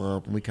baby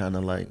bump, we kind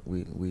of like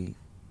we.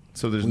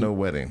 So there's no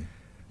wedding.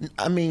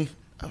 I mean,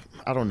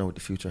 I don't know what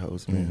the future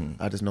holds, man.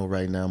 I just know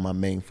right now my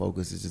main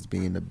focus is just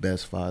being the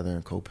best father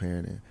and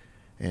co-parenting,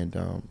 and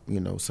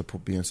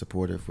being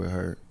supportive for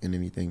her in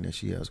anything that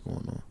she has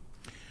going on.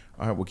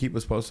 All right, well, keep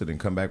us posted and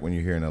come back when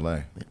you're here in LA.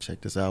 Man, check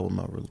this out with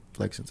my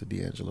Reflections of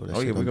D'Angelo.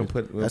 We're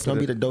gonna that's gonna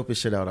be the dopest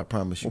shit out. I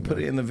promise you. We'll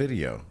put it in the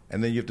video,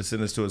 and then you have to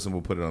send this to us, and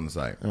we'll put it on the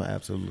site. Oh,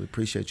 absolutely,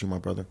 appreciate you, my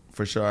brother.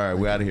 For sure. All right,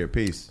 we're out of here.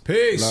 Peace.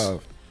 Peace.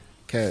 Love,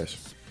 cash.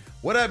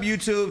 What up,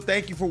 YouTube?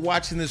 Thank you for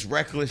watching this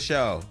reckless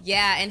show.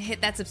 Yeah, and hit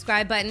that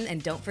subscribe button,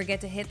 and don't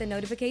forget to hit the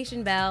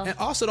notification bell. And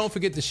also don't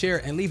forget to share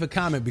and leave a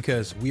comment,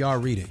 because we are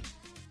reading.